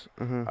bias,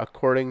 mhm.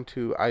 according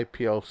to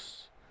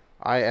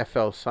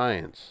IFL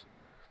Science.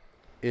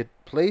 It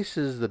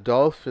places the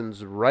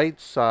dolphin's right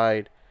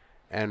side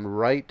and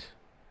right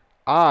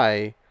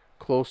eye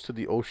close to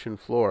the ocean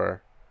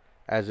floor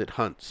as it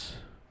hunts.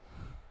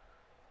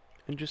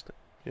 Interesting.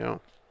 You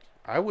know,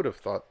 I would have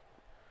thought,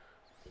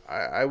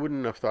 I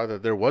wouldn't have thought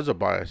that there was a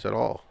bias at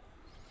all.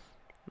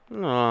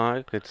 No,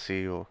 I could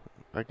see.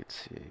 I could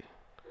see.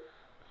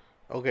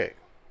 Okay,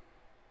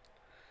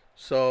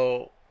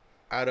 so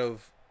out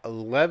of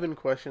 11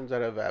 questions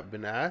that have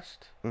been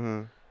asked,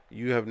 Mhm.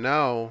 you have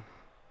now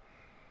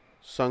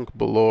sunk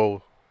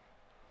below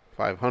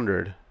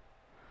 500.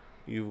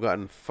 You've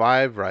gotten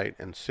 5 right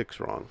and 6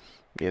 wrong.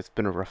 Yeah, it's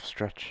been a rough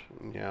stretch.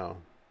 Yeah.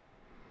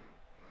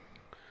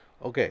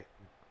 Okay,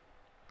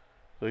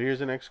 so here's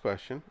the next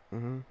question.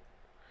 Mhm.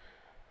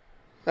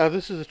 Now,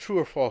 this is a true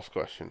or false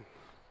question.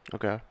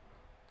 Okay.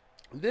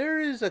 There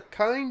is a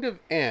kind of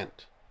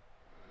ant.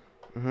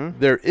 Mhm.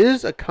 There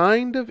is a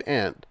kind of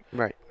ant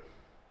Right.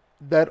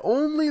 that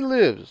only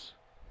lives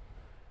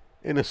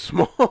in a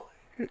small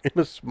in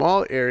a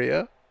small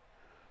area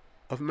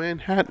of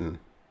Manhattan.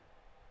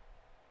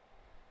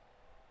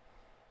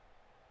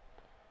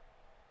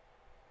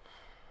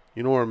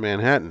 You know where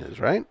Manhattan is,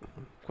 right?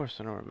 Of course,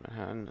 I know where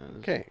Manhattan is.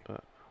 Okay.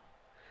 But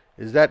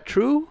Is that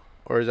true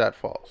or is that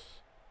false?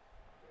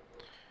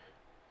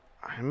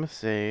 I'm gonna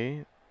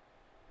say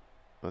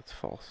that's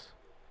false.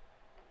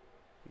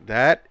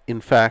 That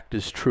in fact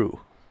is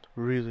true.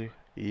 Really?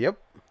 Yep.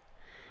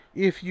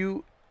 If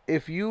you're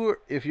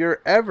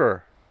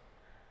ever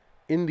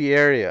in the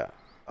area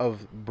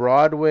of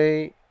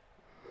Broadway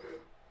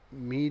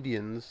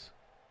medians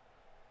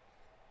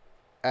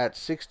at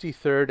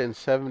 63rd and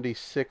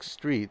 76th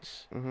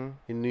Streets Mhm.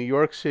 in New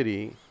York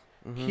City,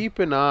 Mhm. keep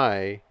an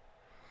eye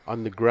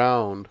on the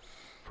ground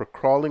for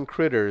crawling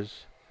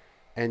critters,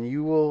 and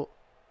you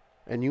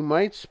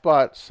might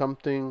spot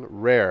something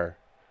rare.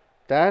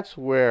 That's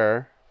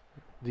where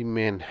the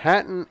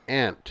Manhattan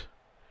ant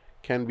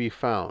can be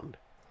found.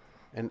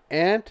 An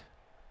ant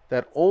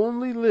that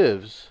only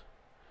lives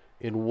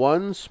in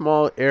one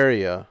small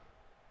area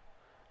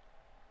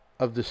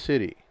of the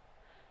city.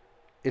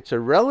 It's a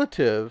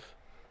relative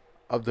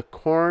of the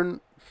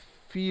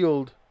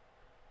cornfield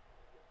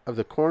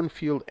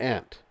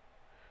ant,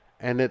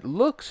 and it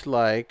looks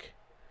like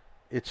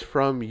it's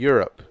from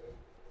Europe,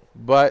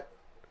 but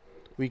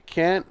we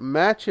can't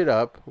match it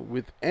up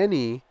with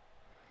any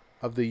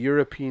of the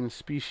European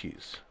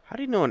species. How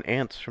do you know an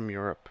ant's from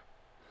Europe?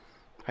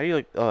 How do you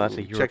like? Oh, that's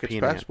a Check its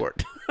European ant.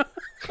 passport.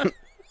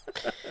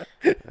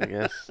 I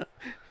guess.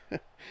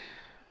 But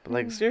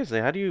like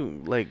seriously, how do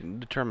you like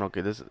determine?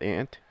 Okay, this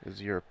ant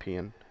is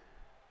European.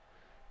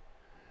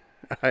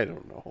 I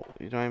don't know.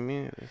 You know what I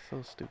mean? It's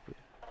so stupid.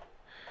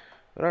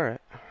 But all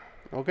right.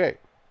 Okay.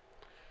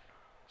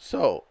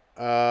 So,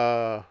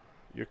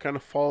 you're kind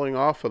of falling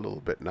off a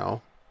little bit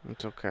now.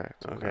 It's okay.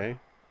 It's okay. Okay.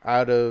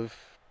 Out of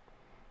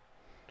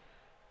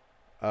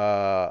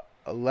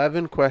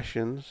 11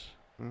 questions,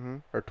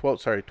 Mhm. or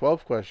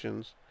 12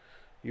 questions,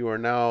 you are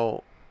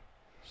now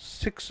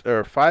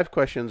 5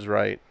 questions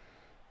right,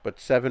 but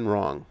 7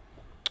 wrong.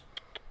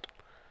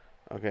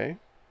 Okay.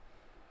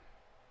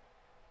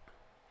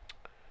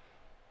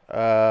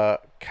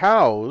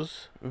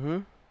 Cows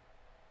Mhm.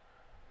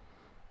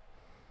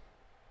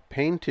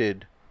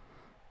 painted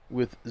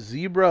with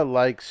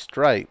zebra-like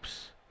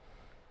stripes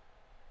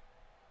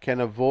can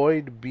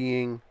avoid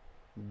being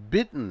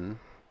bitten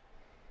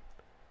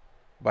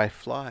by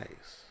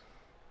flies.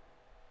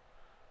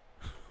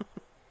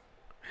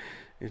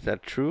 Is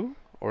that true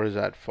or is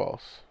that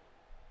false?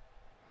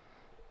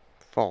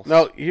 False.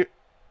 No, you.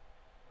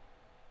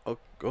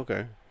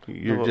 Okay.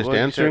 You're No, just what did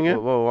you say? answering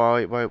it?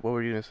 What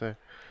were you gonna say?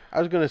 I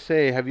was gonna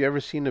say, have you ever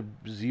seen a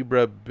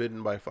zebra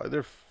bitten by flies? There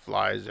are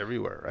flies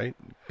everywhere, right?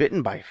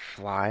 Bitten by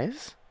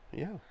flies?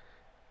 Yeah,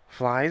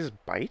 Flies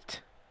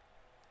bite?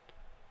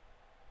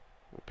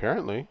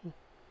 apparently.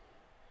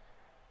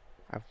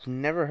 I've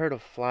never heard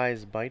of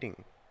flies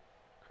biting.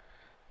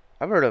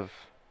 I've heard of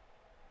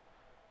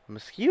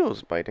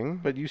mosquitoes biting.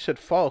 But you said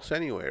false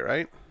anyway,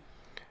 right?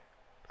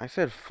 I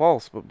said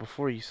false, but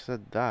before you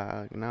said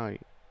that, now I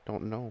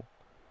don't know.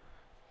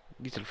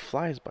 You said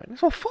flies biting.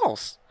 So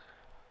false.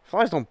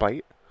 Flies don't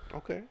bite.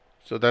 Okay.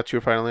 So that's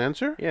your final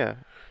answer? Yeah.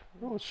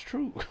 No, it's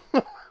true.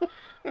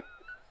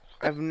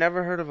 I've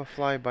never heard of a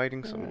fly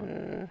biting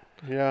someone.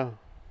 Yeah.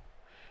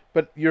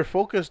 But you're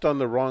focused on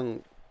the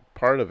wrong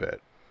part of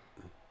it.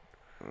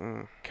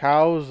 Mm.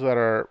 Cows that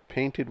are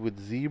painted with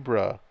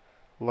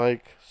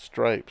zebra-like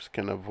stripes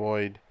can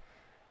avoid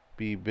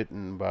being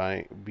bitten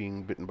by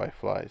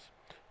flies.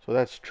 So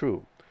that's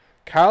true.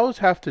 Cows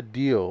have to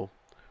deal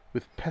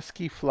with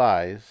pesky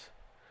flies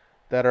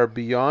that are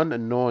beyond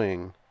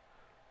annoying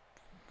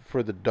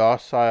for the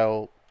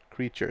docile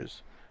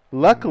creatures.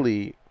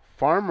 Luckily,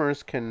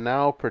 farmers can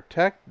now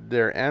protect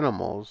their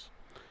animals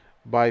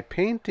by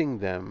painting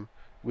them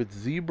with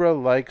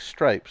zebra-like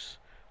stripes,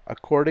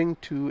 according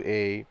to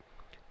a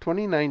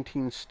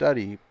 2019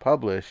 study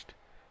published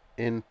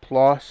in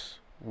PLOS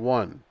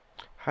One.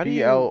 How do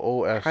you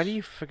PLOS how do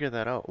you figure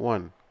that out?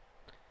 One.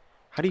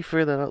 How do you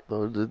figure that out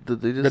though? Did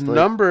they The just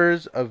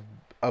numbers of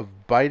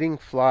biting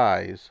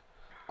flies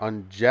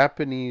on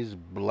Japanese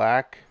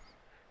black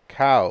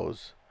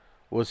cows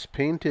was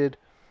painted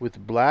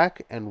with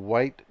black and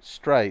white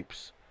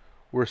stripes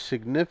were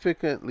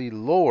significantly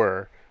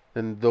lower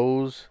than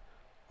those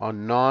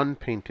on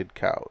non-painted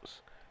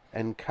cows,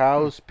 and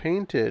cows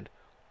painted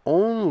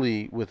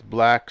only with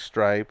black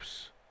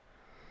stripes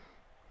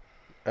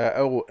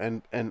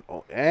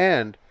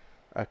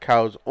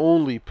cows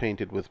only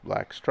painted with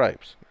black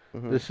stripes.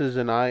 This is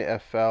an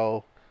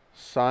IFL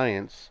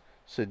science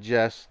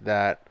suggests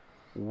that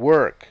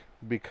work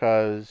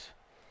because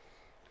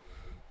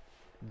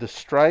the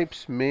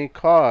stripes may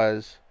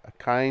cause a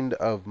kind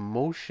of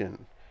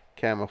motion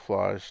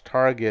camouflage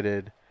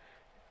targeted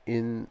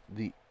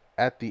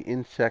at the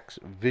insect's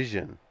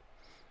vision,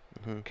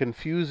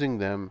 confusing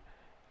them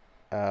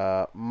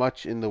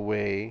much in the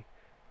way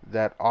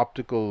that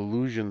optical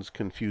illusions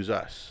confuse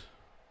us.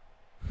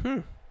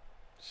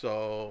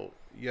 So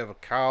you have a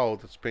cow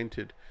that's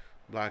painted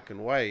black and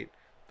white.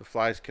 The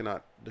flies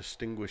cannot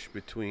distinguish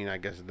between, I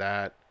guess,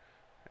 that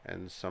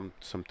and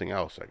something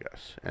else, I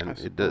guess, and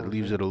it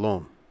leaves it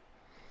alone.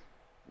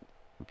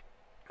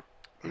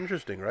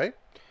 Interesting, right?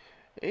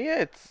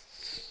 Yeah,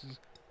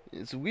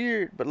 it's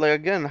weird, but like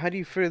again, how do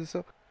you figure this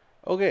out?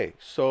 Okay,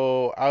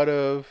 so out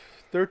of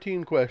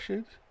 13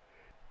 questions,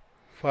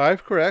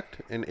 5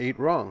 correct and 8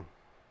 wrong.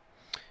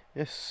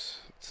 Yes,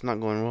 it's not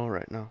going well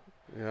right now.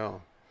 Yeah.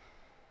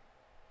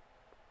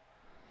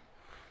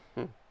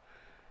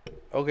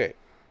 Okay.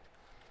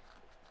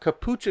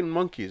 Capuchin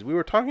monkeys. We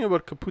were talking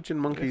about capuchin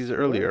monkeys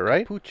earlier,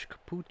 right?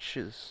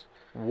 Capuches.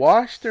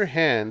 Wash their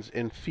hands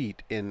and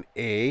feet in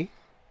A.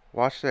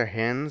 Wash their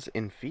hands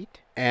and feet?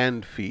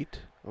 And feet.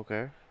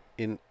 Okay.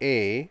 In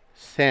A,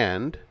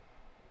 sand.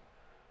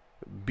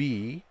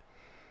 B,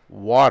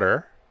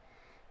 water.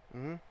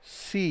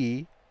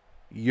 C,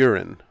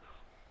 urine.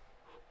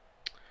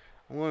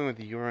 I'm going with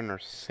urine or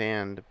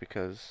sand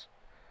because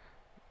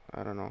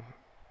I don't know.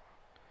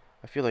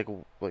 I feel like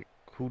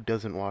who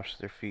doesn't wash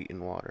their feet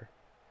in water?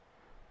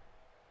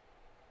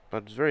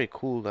 But it's very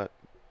cool that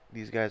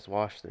these guys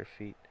wash their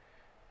feet.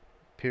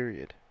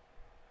 Period.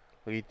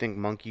 Like you'd think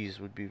monkeys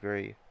would be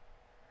very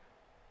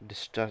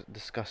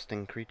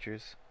disgusting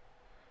creatures.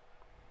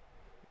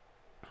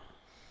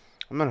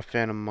 I'm not a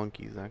fan of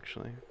monkeys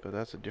actually, but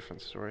that's a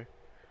different story.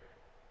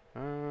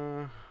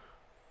 What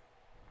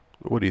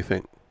do you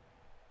think?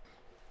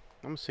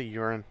 I'm gonna say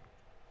urine.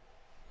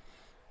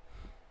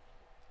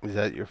 Is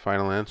that your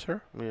final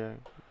answer? Yeah.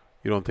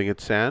 You don't think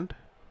it's sand?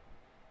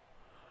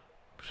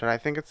 Should I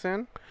think it's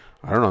sand?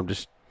 I don't know. I'm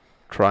just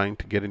trying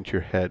to get into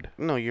your head.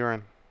 No,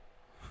 urine.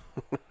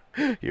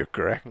 You're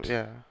correct.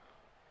 Yeah.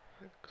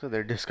 So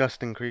they're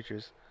disgusting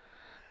creatures.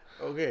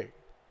 Okay.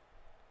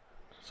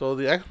 So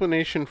the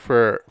explanation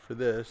for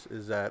this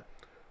is that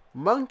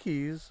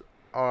monkeys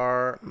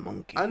are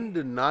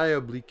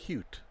undeniably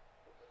cute.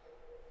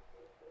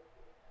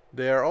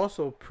 They are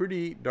also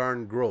pretty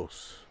darn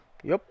gross.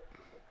 Yep.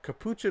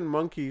 Capuchin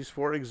monkeys,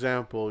 for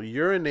example,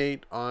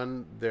 urinate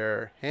on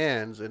their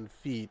hands and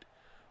feet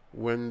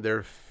when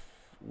they're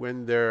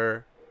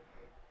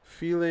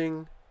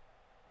feeling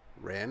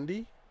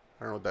randy.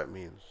 I don't know what that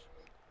means.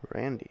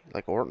 Randy,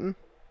 like Orton?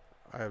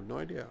 I have no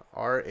idea.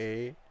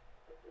 RANDY.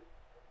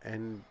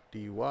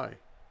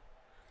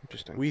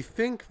 Interesting. We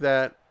think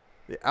that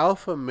the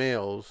alpha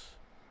males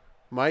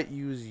might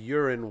use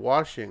urine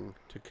washing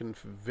to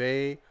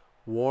convey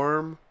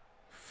warm,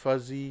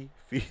 fuzzy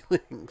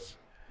feelings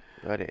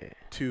Got it.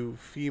 to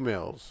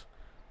females,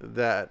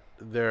 that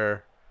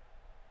their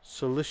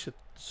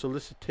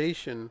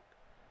solicitation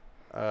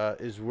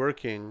is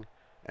working,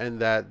 and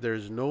that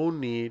there's no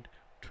need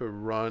to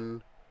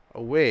run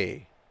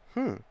away.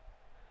 Hmm.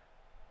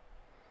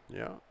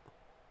 Yeah.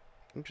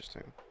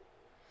 Interesting.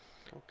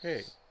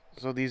 Okay.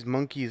 So these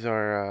monkeys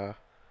are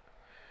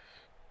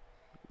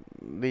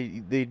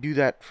they do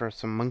that for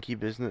some monkey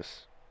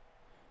business.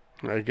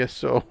 I guess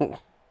so.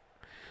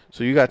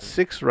 So you got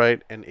 6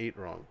 right and 8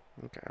 wrong.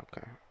 Okay.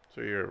 Okay.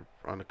 So you're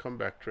on a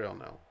comeback trail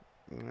now.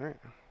 All right.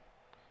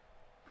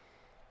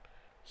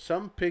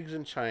 Some pigs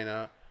in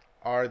China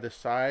are the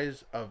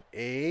size of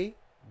A,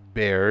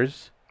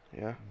 bears,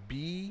 Yeah.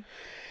 B,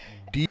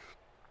 D,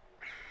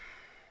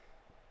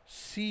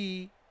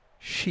 C,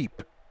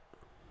 sheep.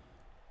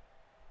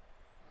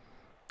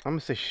 I'm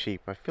gonna say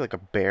sheep. I feel like a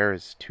bear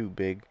is too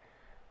big.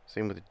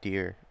 Same with a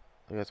deer.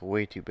 Like that's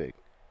way too big.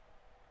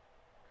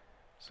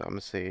 So I'm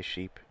gonna say a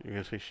sheep. You're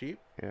going to say sheep?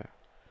 Yeah.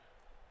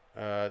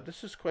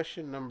 This is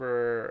question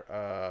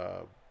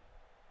number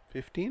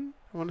 15,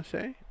 I want to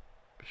say.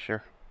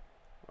 Sure.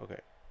 Okay.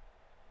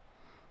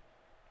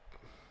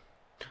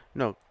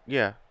 No.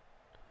 Yeah.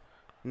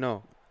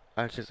 No.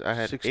 I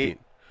had 16. eight.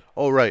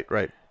 Oh, right.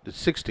 It's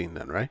 16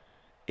 then, right?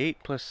 8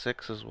 plus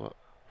 6 is what?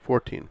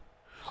 14.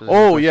 So there's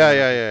Oh, one yeah.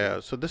 question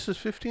left. So this is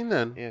 15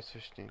 then? Yeah, it's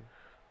 15.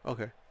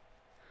 Okay.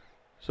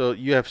 So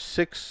you have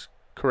 6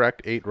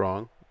 correct, 8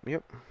 wrong.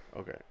 Yep.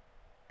 Okay.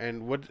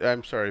 And what,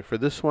 I'm sorry, for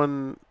this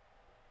one,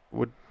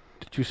 what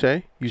did you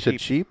say? You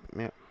said sheep?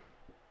 Yeah.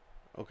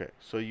 Okay.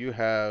 So you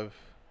have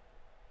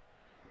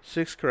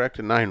 6 correct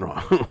and 9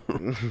 wrong.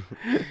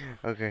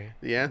 Okay.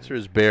 The answer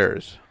is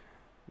bears.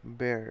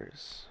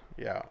 Bears.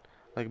 Yeah.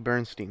 Like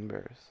Bernstein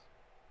bears.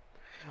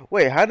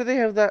 Wait, how do they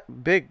have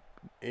that big?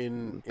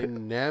 In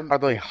Are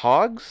they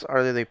hogs? Or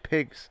are they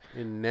pigs?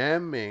 in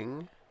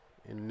Nanning,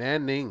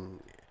 Nanning,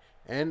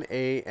 the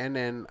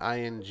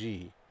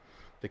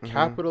Mhm.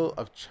 capital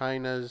of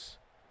China's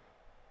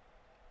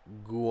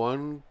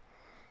Guangxi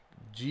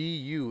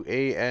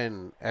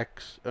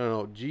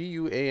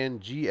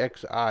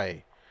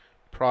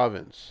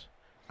province,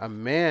 a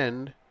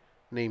man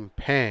named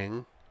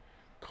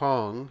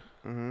Kong,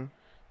 Mhm.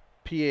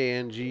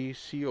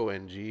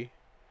 Pangcong,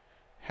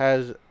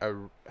 has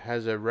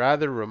a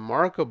rather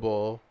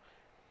remarkable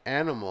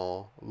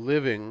animal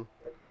living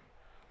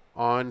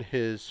on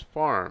his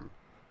farm.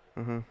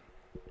 Mhm.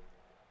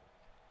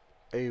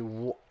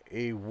 An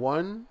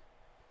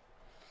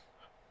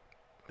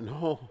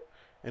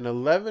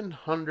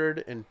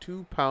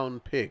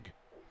 1,102-pound pig.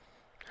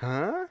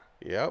 Huh?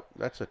 Yep,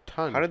 that's a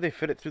ton. How did they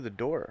fit it through the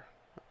door?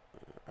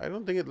 I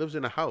don't think it lives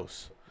in a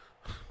house.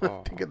 Oh,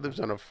 I think it lives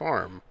on a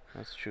farm.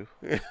 that's true.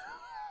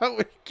 How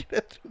would you get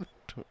it through the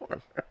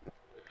door?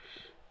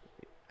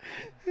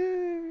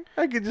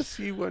 I could just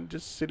see one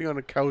just sitting on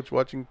a couch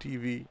watching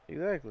TV.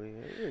 Exactly.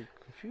 I'm really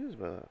confused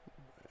by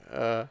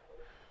that.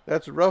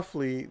 That's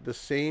roughly the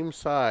same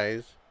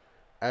size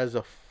as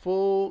a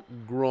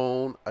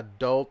full-grown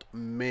adult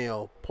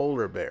male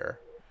polar bear.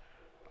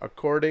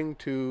 According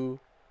to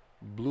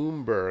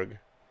Bloomberg,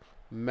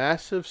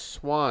 massive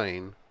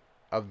swine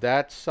of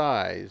that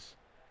size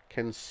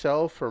can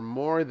sell for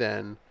more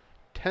than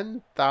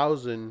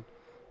 10,000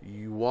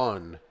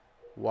 yuan.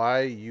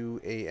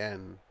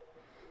 YUAN.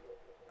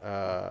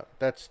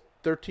 That's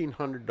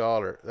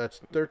 $1,300. That's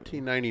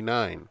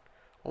 $13.99.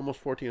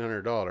 Almost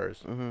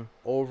 $1,400. Mhm.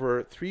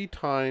 Over 3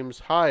 times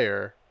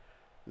higher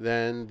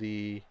than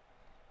the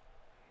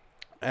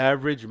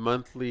average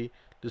monthly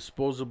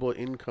disposable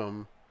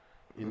income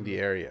in the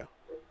area.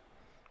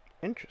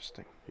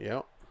 Interesting.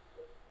 Yeah.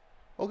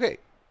 Okay.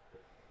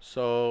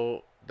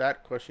 So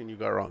that question you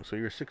got wrong. So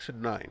you're 6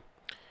 and 9.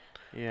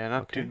 Yeah,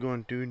 not Okay.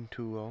 doing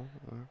too well.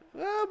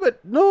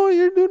 But no,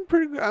 you're doing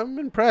pretty good. I'm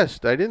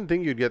impressed. I didn't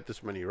think you'd get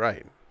this many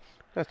right.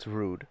 That's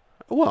rude.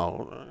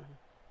 Well,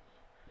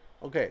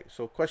 okay.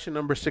 So question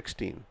number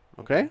 16.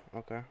 Okay.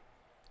 Okay.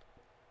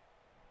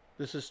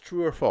 This is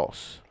true or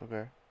false.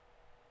 Okay.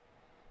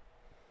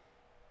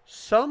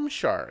 Some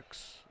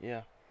sharks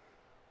Yeah.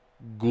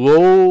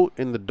 glow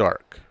in the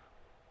dark.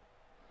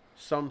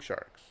 Some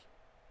sharks.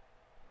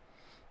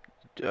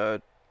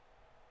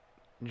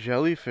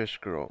 Jellyfish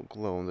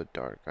glow in the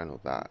dark. I know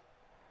that.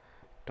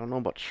 Don't know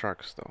about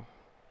sharks though.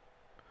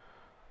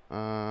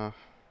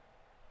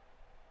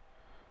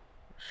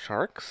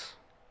 Sharks?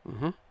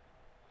 Mm-hmm.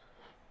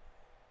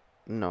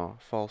 No,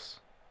 false.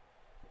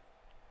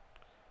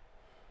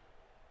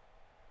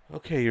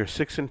 Okay, you're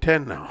 6 and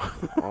 10 now.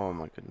 Oh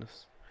my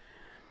goodness.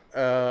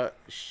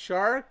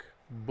 Shark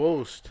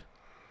boast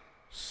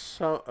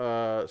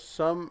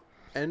some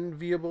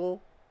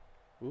enviable,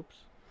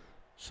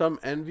 some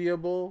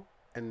enviable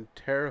and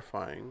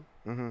terrifying.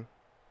 Mhm.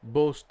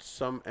 Boast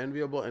some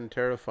enviable and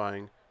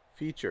terrifying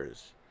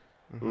features,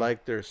 Mhm.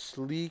 like their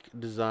sleek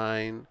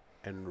design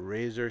and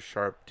razor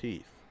sharp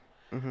teeth.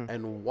 Mhm.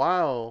 And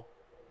while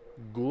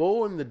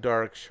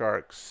glow-in-the-dark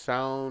sharks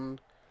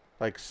sound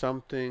like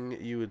something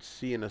you would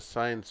see in a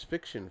science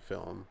fiction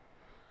film,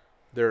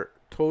 they're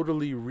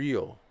totally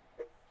real.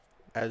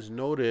 As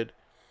noted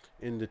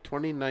in the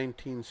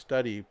 2019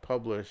 study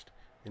published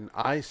in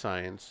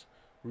iScience,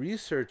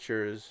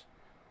 researchers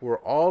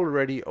were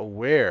already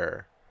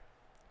aware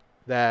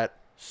that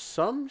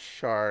some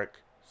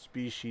shark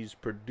species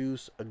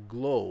produce a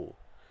glow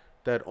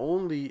that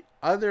only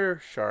other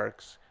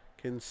sharks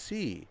can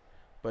see.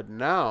 But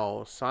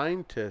now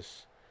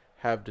scientists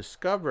have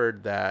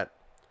discovered that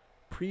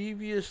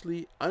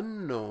previously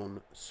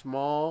unknown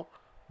small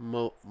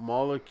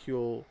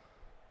molecule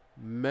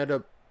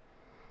meta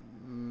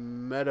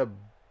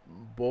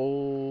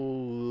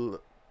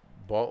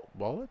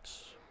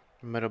metabolites.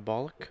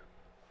 Metabolic?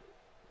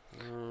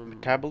 Um,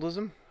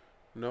 Metabolism?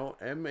 no,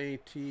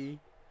 M-A-T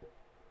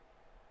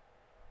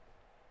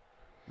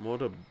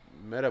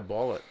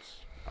metabolites.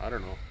 I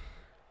don't know.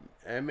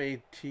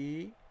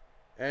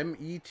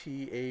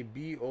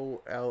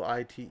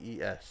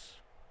 Metabolites.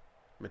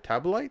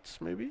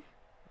 Metabolites, maybe,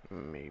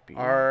 Maybe.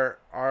 are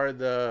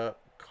the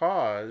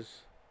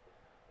cause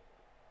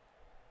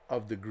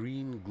of the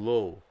green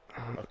glow,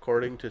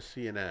 according to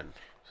CNN.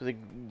 So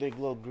they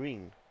glow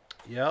green.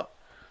 Yep.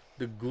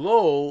 The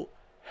glow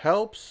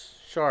helps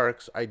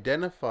sharks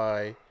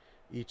identify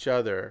each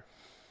other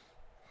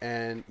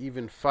and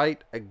even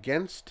fight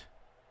against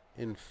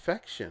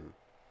infection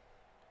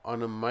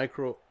on a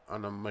microbial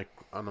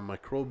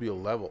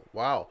level.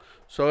 Wow.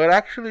 So it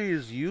actually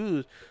is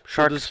used.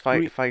 Sharks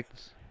fight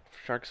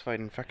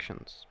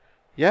infections.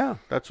 Yeah,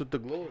 that's what the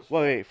glow is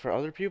Wait, for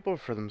other people or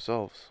for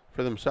themselves?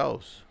 for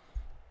themselves.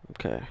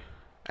 Okay.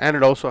 And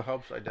it also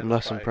helps identify. I'm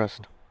less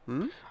impressed.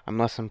 Hmm? I'm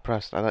less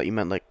impressed. I thought you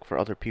meant like for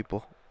other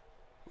people.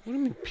 What do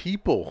you mean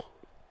people?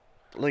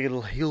 Like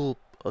it'll heal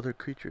other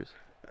creatures.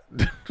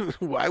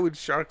 Why would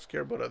sharks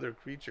care about other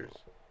creatures?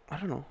 I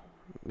don't know.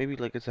 Maybe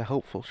like it's a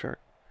helpful shark.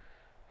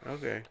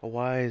 Okay. A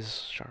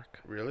wise shark.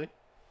 Really?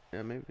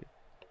 Yeah, maybe.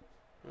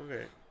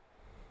 Okay.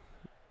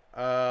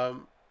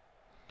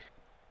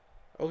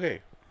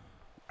 Okay.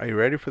 Are you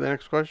ready for the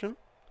next question?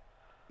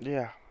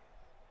 Yeah.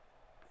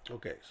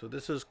 Okay. So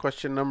this is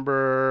question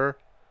number.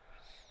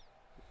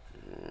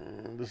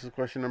 This is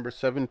question number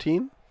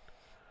 17.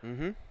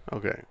 Mhm.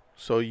 Okay.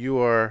 So you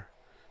are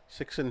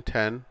 6 and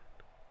 10.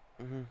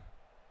 Mhm.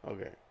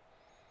 Okay.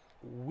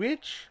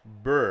 Which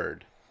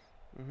bird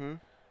Mhm.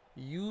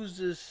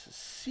 uses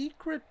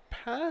secret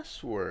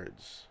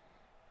passwords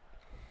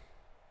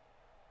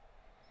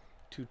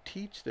to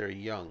teach their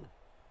young?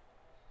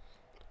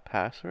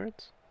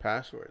 Passwords?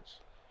 Passwords.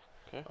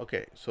 Okay.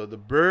 Okay, so the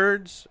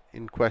birds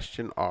in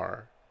question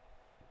are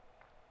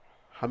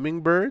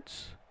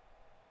hummingbirds,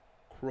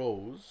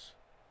 crows,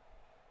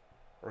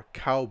 or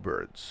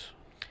cowbirds.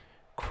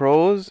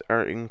 Crows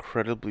are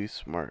incredibly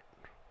smart.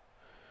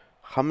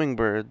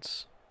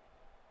 Hummingbirds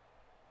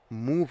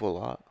move a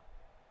lot.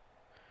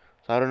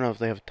 So I don't know if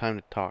they have time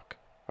to talk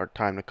or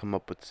time to come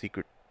up with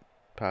secret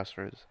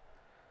passwords.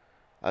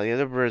 The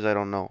other birds I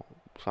don't know.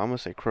 So I'm gonna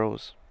say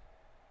crows.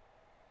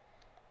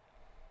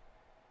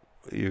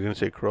 You're going to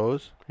say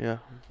crows? Yeah.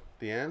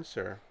 The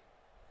answer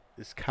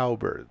is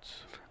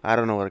cowbirds. I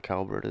don't know what a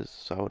cowbird is,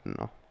 so I wouldn't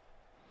know.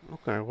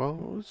 Okay,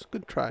 well, it's a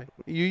good try.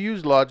 You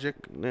use logic.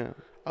 Yeah.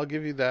 I'll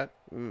give you that.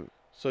 Mm.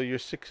 So you're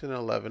 6 and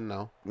 11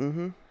 now.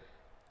 Mhm.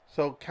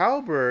 So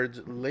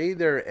cowbirds lay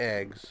their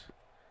eggs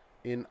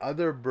in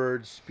other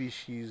bird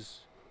species'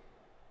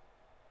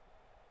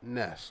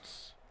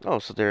 nests, Oh,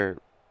 so they're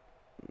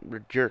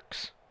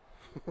jerks.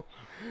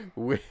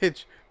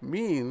 which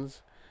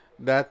means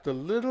that the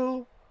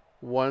little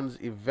ones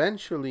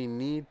eventually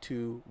need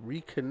to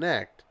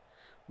reconnect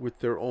with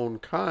their own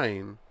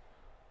kind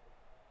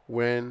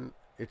when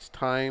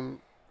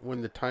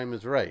when the time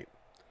is right.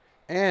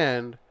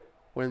 And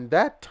when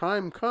that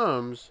time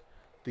comes,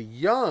 the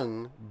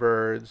young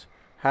birds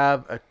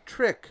have a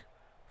trick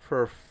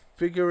for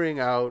figuring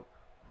out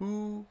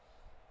who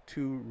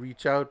to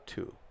reach out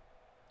to.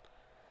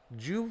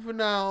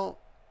 Juvenile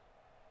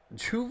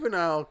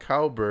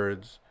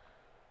cowbirds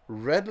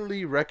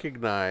readily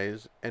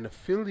recognize and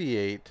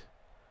affiliate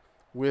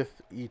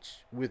with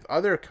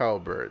other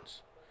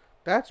cowbirds.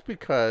 That's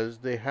because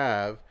they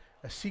have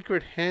a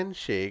secret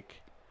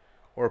handshake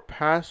or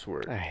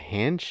password. A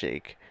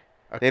handshake.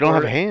 They don't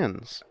have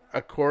hands.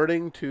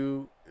 According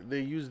to, they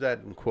use that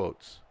in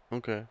quotes.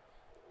 Okay.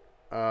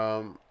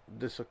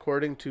 This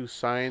according to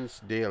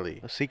Science Daily.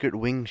 A secret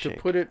wing To shake.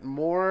 put it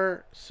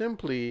more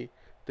simply,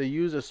 they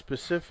use a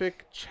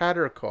specific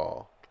chatter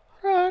call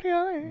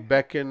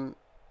to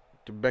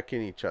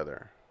beckon each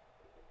other.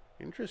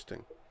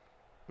 Interesting.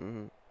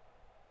 Mm-hmm.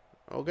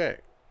 Okay.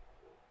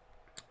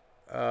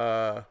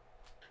 Now,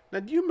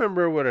 do you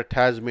remember what a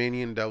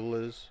Tasmanian devil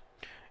is?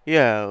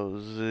 Yeah, it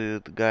was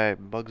the guy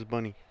Bugs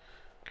Bunny.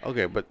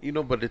 Okay, but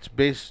it's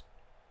based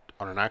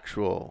on an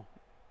actual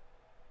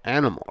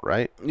animal,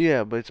 right?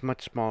 Yeah, but it's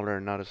much smaller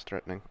and not as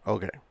threatening.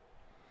 Okay.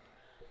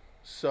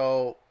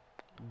 So,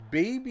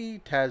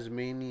 baby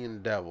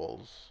Tasmanian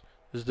devils,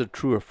 this is the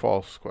true or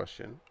false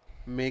question,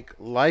 make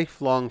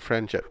lifelong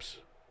friendships.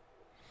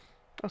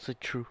 I'll say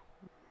true.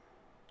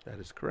 That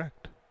is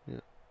correct. Yeah.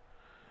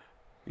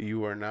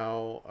 You are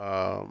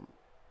now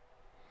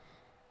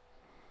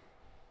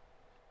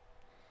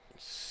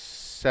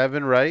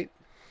 7 right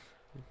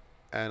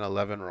and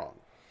 11 wrong.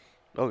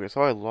 Okay,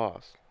 so I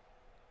lost.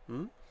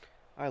 Hmm?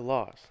 I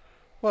lost.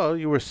 Well,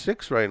 you were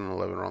 6 right and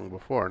 11 wrong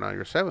before. Now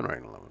you're 7 right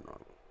and 11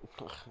 wrong.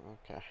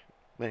 Okay.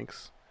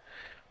 Thanks.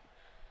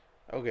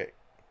 Okay.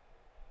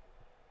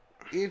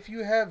 If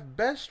you have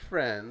best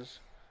friends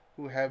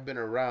who have been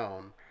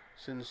around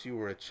since you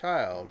were a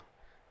child,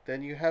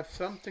 then you have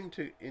something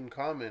in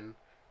common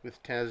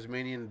with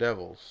Tasmanian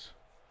devils.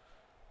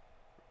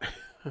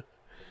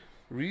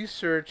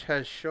 Research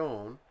has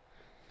shown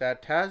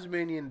that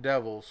Tasmanian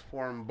devils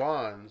form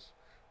bonds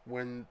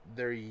when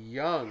they're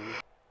young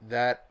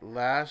that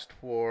last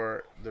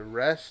for the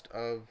rest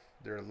of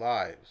their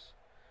lives.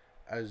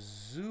 As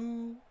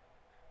zoos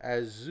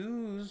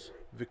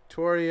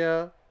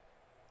Victoria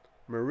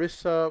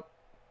Marissa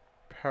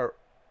Parrott,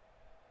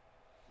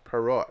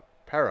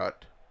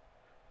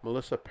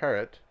 Melissa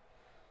Parrott,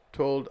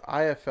 told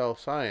IFL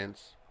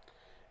Science,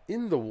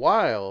 in the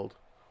wild,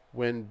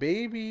 when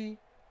baby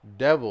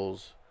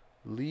devils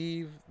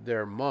leave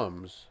their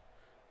mums,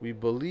 we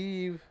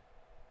believe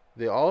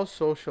they all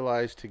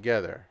socialize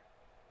together.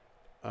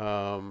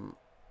 As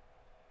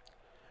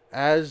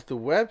the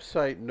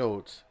website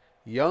notes,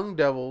 young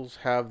devils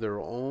have their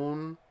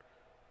own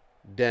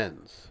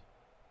dens,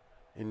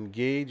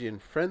 engage in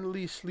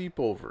friendly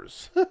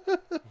sleepovers.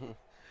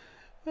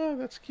 Oh,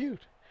 that's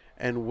cute.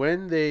 And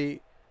when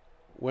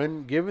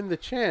given the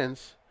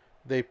chance,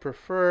 they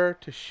prefer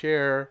to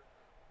share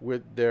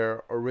with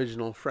their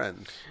original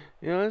friends.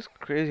 You know, it's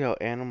crazy how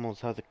animals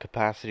have the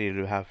capacity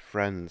to have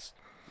friends.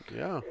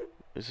 Yeah.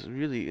 It's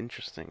really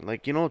interesting.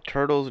 Like, you know,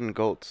 turtles and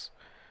goats,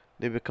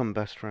 they become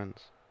best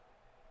friends.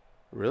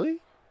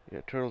 Really?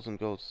 Yeah, turtles and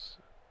goats.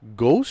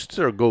 Ghosts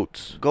or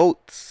goats?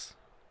 Goats.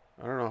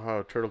 I don't know how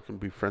a turtle can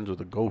be friends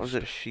with a Or ghost. is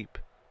it a sheep?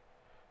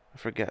 I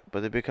forget,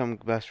 but they become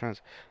best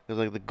friends. Because,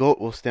 like, the goat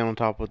will stand on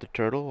top of the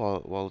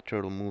turtle while the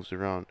turtle moves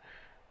around.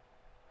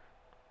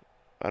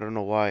 I don't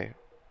know why,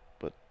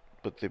 but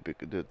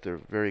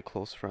they're very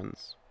close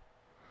friends.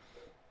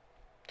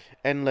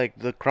 And, like,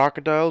 the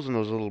crocodiles and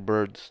those little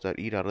birds that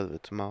eat out of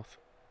its mouth.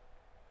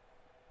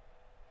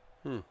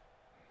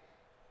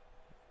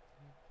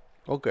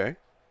 Okay.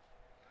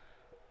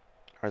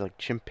 Are like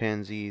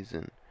chimpanzees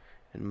and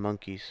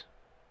monkeys.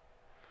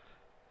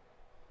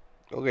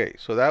 Okay,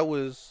 so that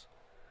was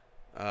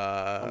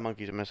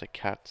Monkeys are mess like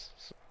cats.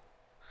 So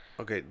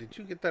okay, did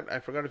you get that? I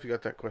forgot if you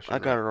got that question I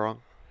got it right.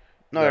 wrong.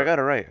 No, I got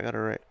it right. I got it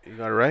right. You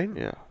got it right?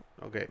 Yeah.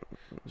 Okay.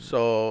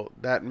 So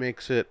that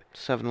makes it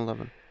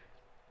 7-11.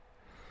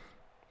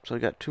 So I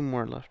got 2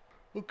 more left.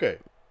 okay.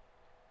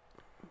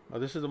 Now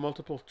this is a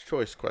multiple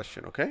choice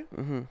question, okay?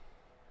 Mhm.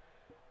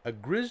 A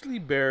grizzly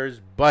bear's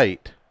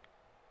bite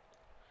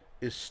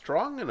is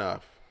strong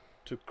enough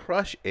to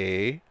crush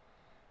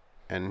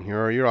and here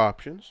are your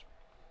options: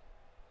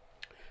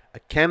 a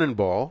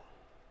cannonball,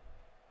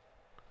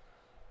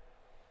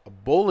 a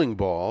bowling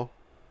ball,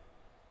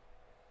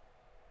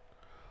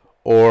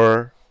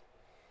 or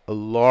a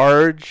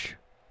large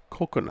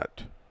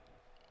coconut.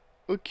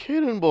 A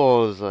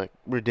cannonball is like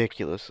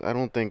ridiculous. I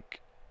don't think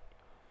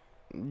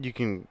you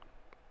can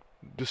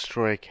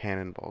destroy a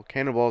cannonball.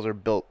 Cannonballs are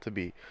built to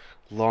be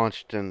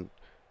launched and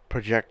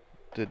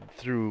projected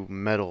through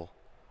metal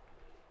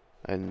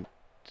and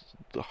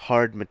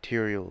hard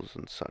materials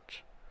and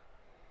such.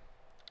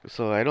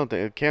 So I don't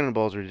think a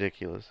cannonball is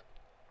ridiculous.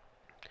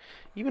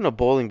 Even a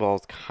bowling ball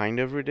is kind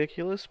of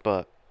ridiculous,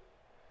 but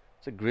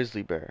it's a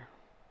grizzly bear.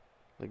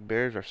 Like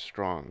bears are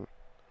strong.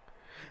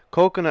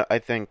 Coconut, I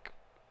think,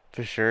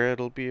 for sure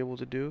it'll be able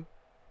to do.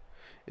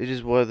 It's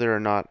just whether or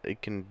not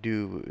it can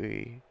do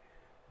a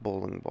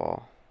bowling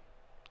ball.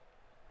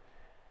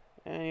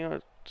 And you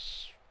know,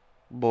 it's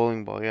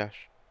bowling ball. Yeah,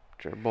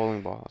 sure,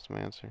 bowling ball. That's my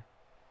answer.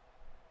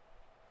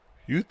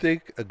 You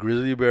think a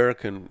grizzly bear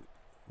can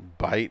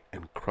bite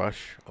and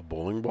crush a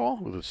bowling ball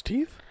with its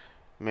teeth?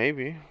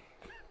 Maybe.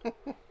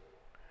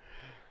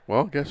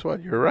 Well, guess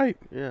what? You're right.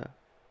 Yeah.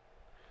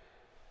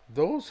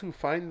 Those who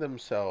find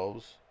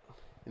themselves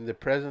in the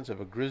presence of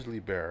a grizzly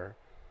bear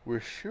will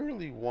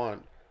surely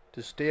want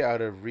to stay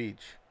out of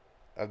reach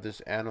of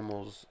this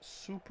animal's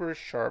super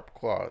sharp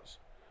claws.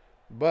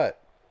 But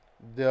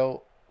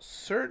they'll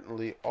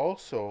certainly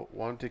also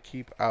want to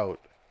keep out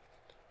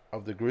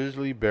of the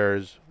grizzly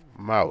bear's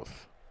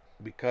mouth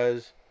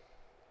because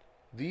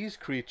these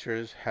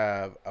creatures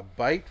have a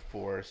bite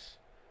force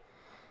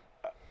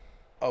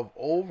of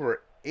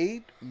over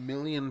 8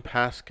 million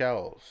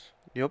pascals,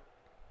 Yep.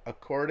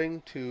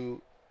 according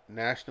to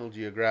National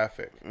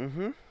Geographic.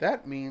 Mhm.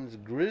 That means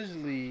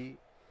grizzly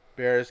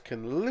bears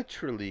can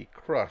literally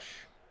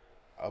crush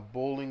a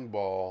bowling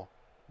ball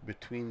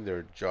between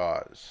their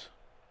jaws.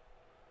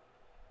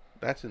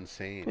 That's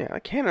insane. Yeah, a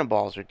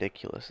cannonball's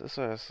ridiculous. That's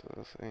what I was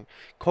saying.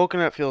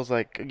 Coconut feels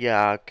like,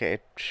 yeah, okay,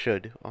 it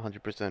should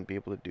 100% be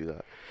able to do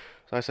that.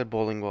 So I said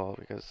bowling ball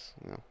because,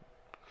 you know,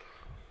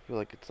 I feel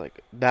like it's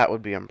like, that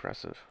would be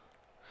impressive.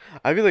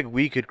 I feel like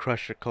we could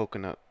crush a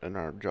coconut in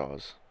our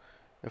jaws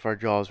if our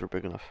jaws were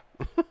big enough.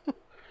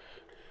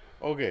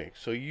 Okay,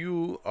 so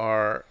you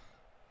are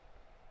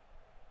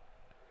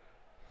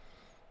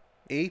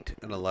 8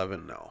 and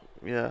 11 now.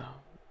 Yeah.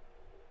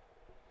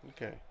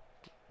 Okay.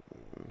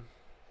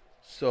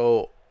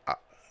 So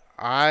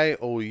I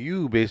owe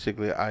you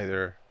basically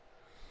either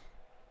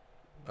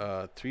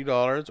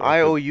 $3 or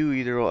I owe you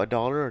either $1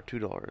 or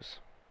 $2.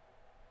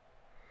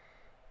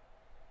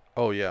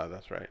 Oh yeah,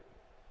 that's right.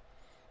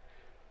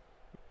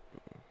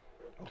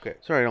 Okay,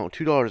 Sorry, no,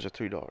 $2 or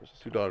 $3.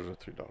 $2 or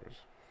 $3. Or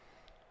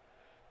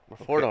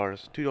Okay.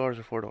 $4.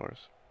 $2 or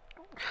 $4.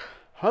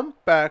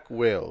 Humpback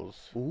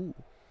whales Ooh.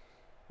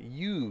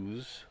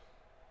 use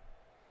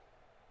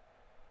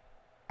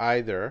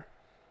either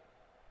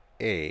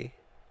A,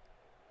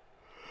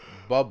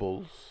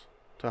 bubbles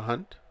to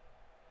hunt,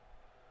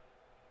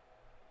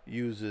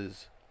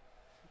 uses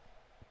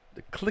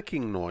the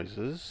clicking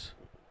noises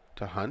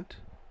to hunt,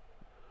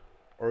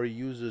 or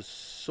uses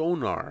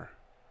sonar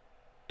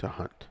to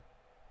hunt.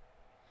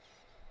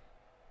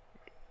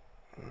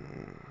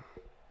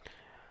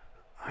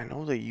 I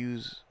know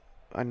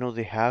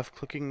they have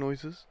clicking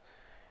noises.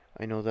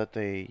 I know that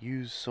they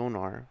use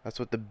sonar. That's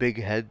what the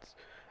big heads,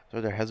 that's why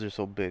their heads are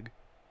so big.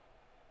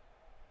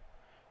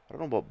 I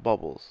don't know about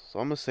bubbles, so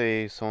I'm gonna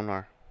say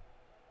sonar.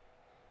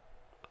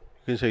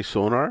 You can say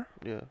sonar?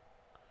 Yeah,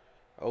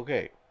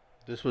 Okay.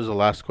 This was the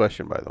last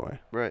question, by the way.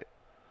 right.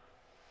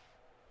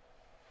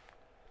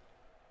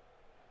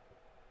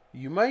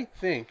 You might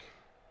think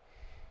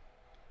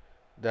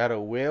that a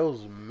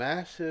whale's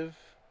massive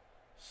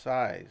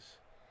size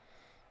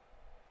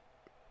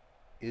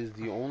is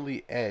the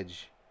only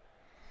edge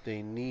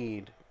they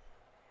need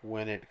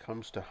when it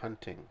comes to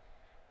hunting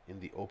in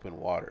the open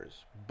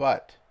waters.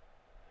 But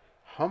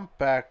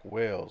humpback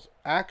whales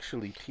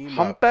actually team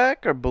up.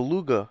 Humpback or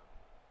beluga?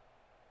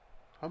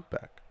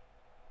 Humpback.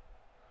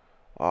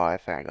 Oh, I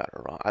think I got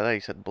it wrong. I thought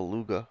you said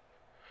beluga.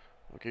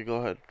 Okay, go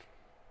ahead.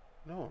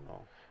 No,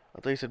 no. I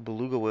thought you said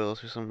beluga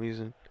whales for some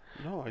reason.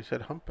 No, I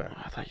said humpback.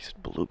 I thought you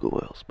said beluga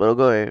whales. But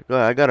go ahead. Go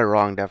ahead. I got it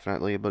wrong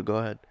definitely, but go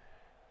ahead.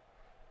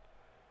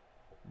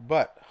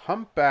 But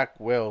humpback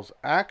whales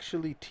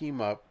actually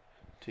team up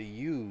to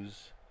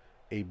use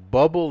a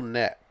bubble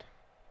net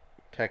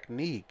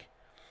technique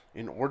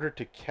in order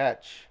to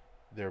catch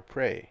their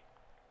prey.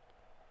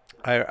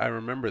 I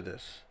remember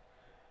this.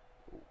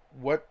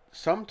 What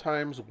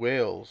sometimes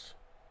whales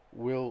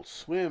will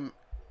swim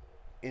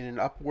in an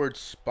upward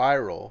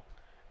spiral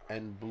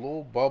and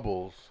blow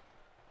bubbles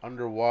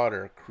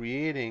underwater,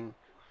 creating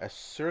a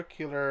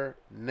circular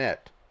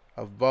net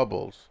of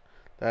bubbles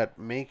that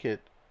make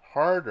it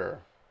harder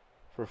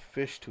for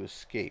fish to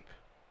escape.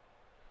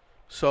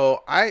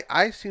 So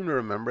I seem to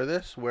remember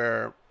this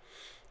where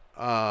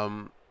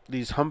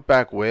these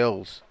humpback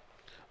whales,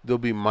 they'll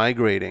be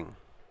migrating.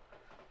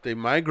 They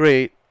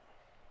migrate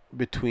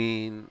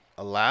between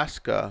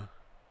Alaska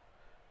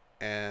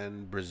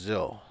and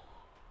Brazil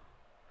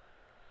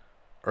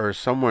or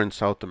somewhere in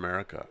South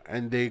America,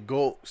 and they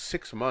go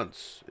 6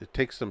 months. It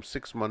takes them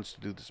 6 months to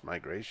do this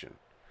migration.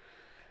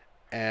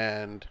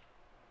 And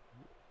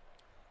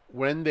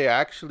when they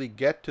actually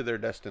get to their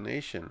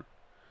destination,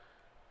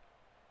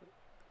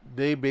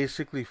 they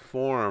basically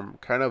form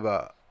kind of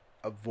a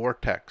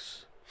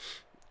vortex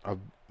of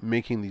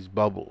making these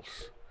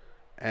bubbles.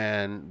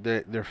 And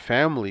their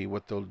family,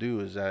 what they'll do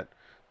is that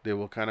they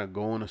will kind of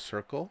go in a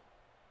circle,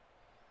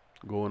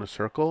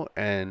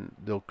 and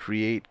they'll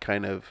create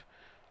kind of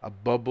a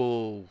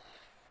bubble,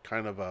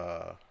 kind of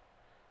a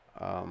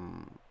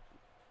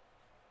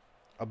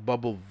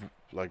bubble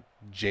like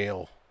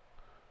jail,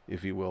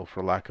 if you will,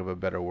 for lack of a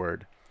better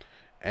word.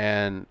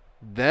 And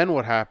then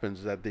what happens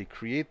is that they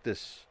create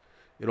this,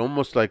 it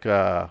almost like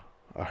a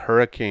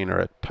hurricane or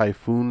a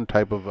typhoon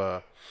type of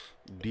a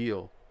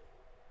deal.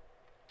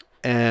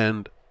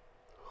 And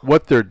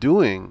what they're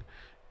doing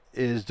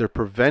is they're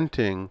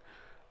preventing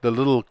the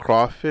little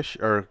crawfish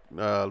or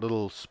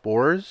little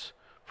spores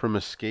from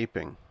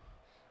escaping.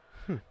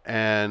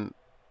 And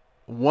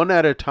one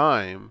at a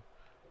time,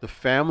 the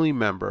family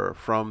member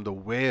from the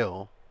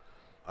whale,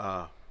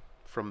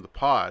 from the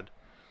pod,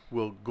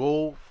 will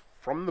go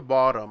from the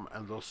bottom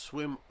and they'll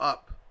swim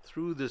up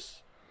through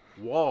this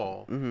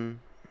wall,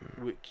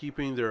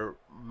 keeping their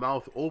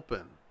mouth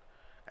open,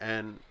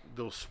 and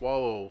they'll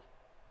swallow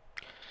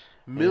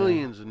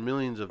millions and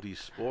millions of these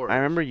spores. I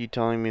remember you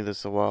telling me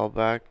this a while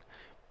back,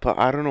 but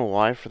I don't know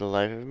why for the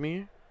life of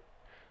me,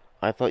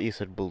 I thought you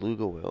said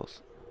beluga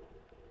whales.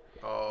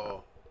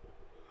 Oh.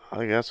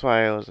 Like that's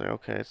why I was like,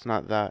 okay, it's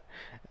not that.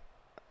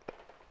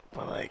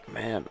 But like,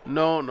 man,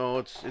 No,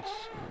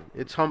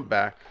 it's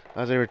humpback.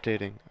 that's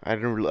irritating. I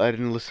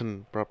didn't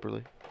listen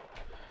properly.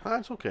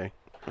 That's okay.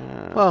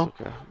 Well,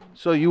 okay.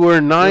 So you were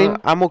 9.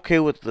 I'm okay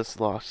with this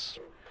loss.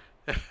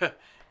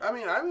 I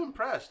mean, I'm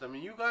impressed. I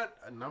mean, you got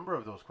a number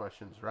of those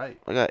questions right.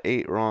 I got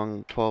 8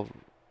 wrong, 12.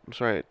 I'm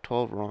sorry,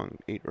 12 wrong,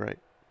 8 right.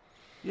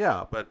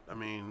 Yeah, but I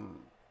mean,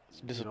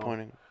 It's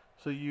disappointing.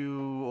 So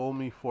you owe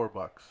me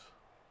 $4.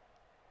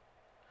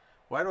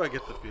 Why do I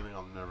get the feeling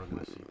I'm never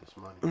gonna see this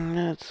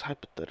money? It's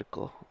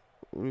hypothetical.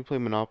 We play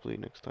Monopoly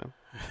next time.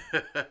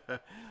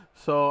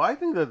 So I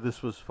think that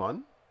this was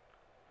fun.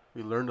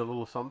 We learned a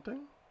little something.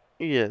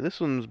 Yeah, this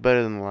one's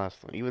better than the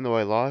last one. Even though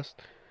I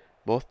lost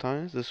both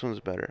times, this one's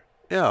better.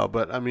 Yeah,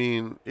 but I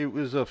mean, it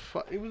was a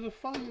fun,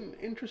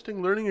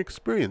 interesting learning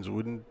experience.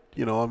 Wouldn't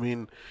you know? I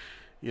mean,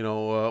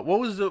 what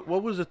was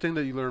the thing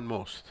that you learned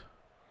most,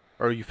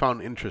 or you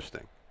found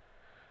interesting?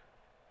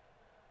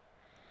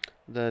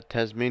 The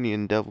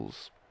Tasmanian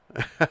Devils.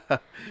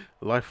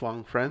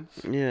 Lifelong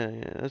friends. Yeah,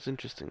 that's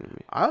interesting to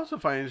me. I also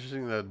find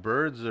interesting that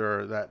birds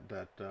are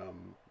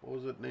what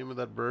was the name of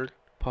that bird?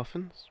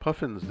 Puffins?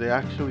 Puffins. They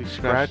actually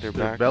scratch their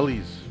their back.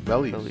 bellies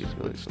Bellies.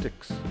 with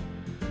sticks.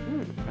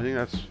 Hmm. I think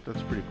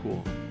that's pretty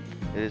cool.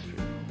 It is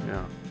pretty.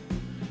 Yeah.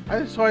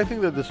 I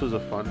think that this was a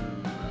fun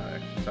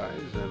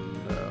exercise,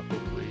 and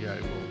hopefully I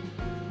will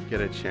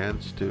get a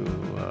chance to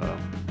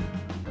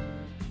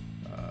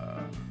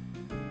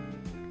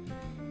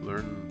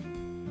learn.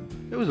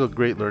 It was a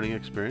great learning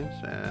experience,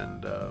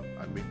 and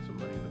I made some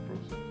money in the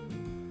process.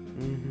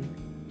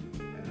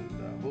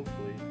 And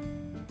hopefully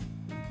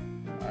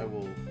I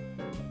will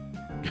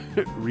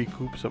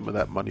recoup some of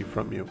that money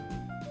from you.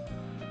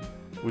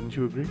 Wouldn't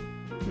you agree?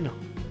 No.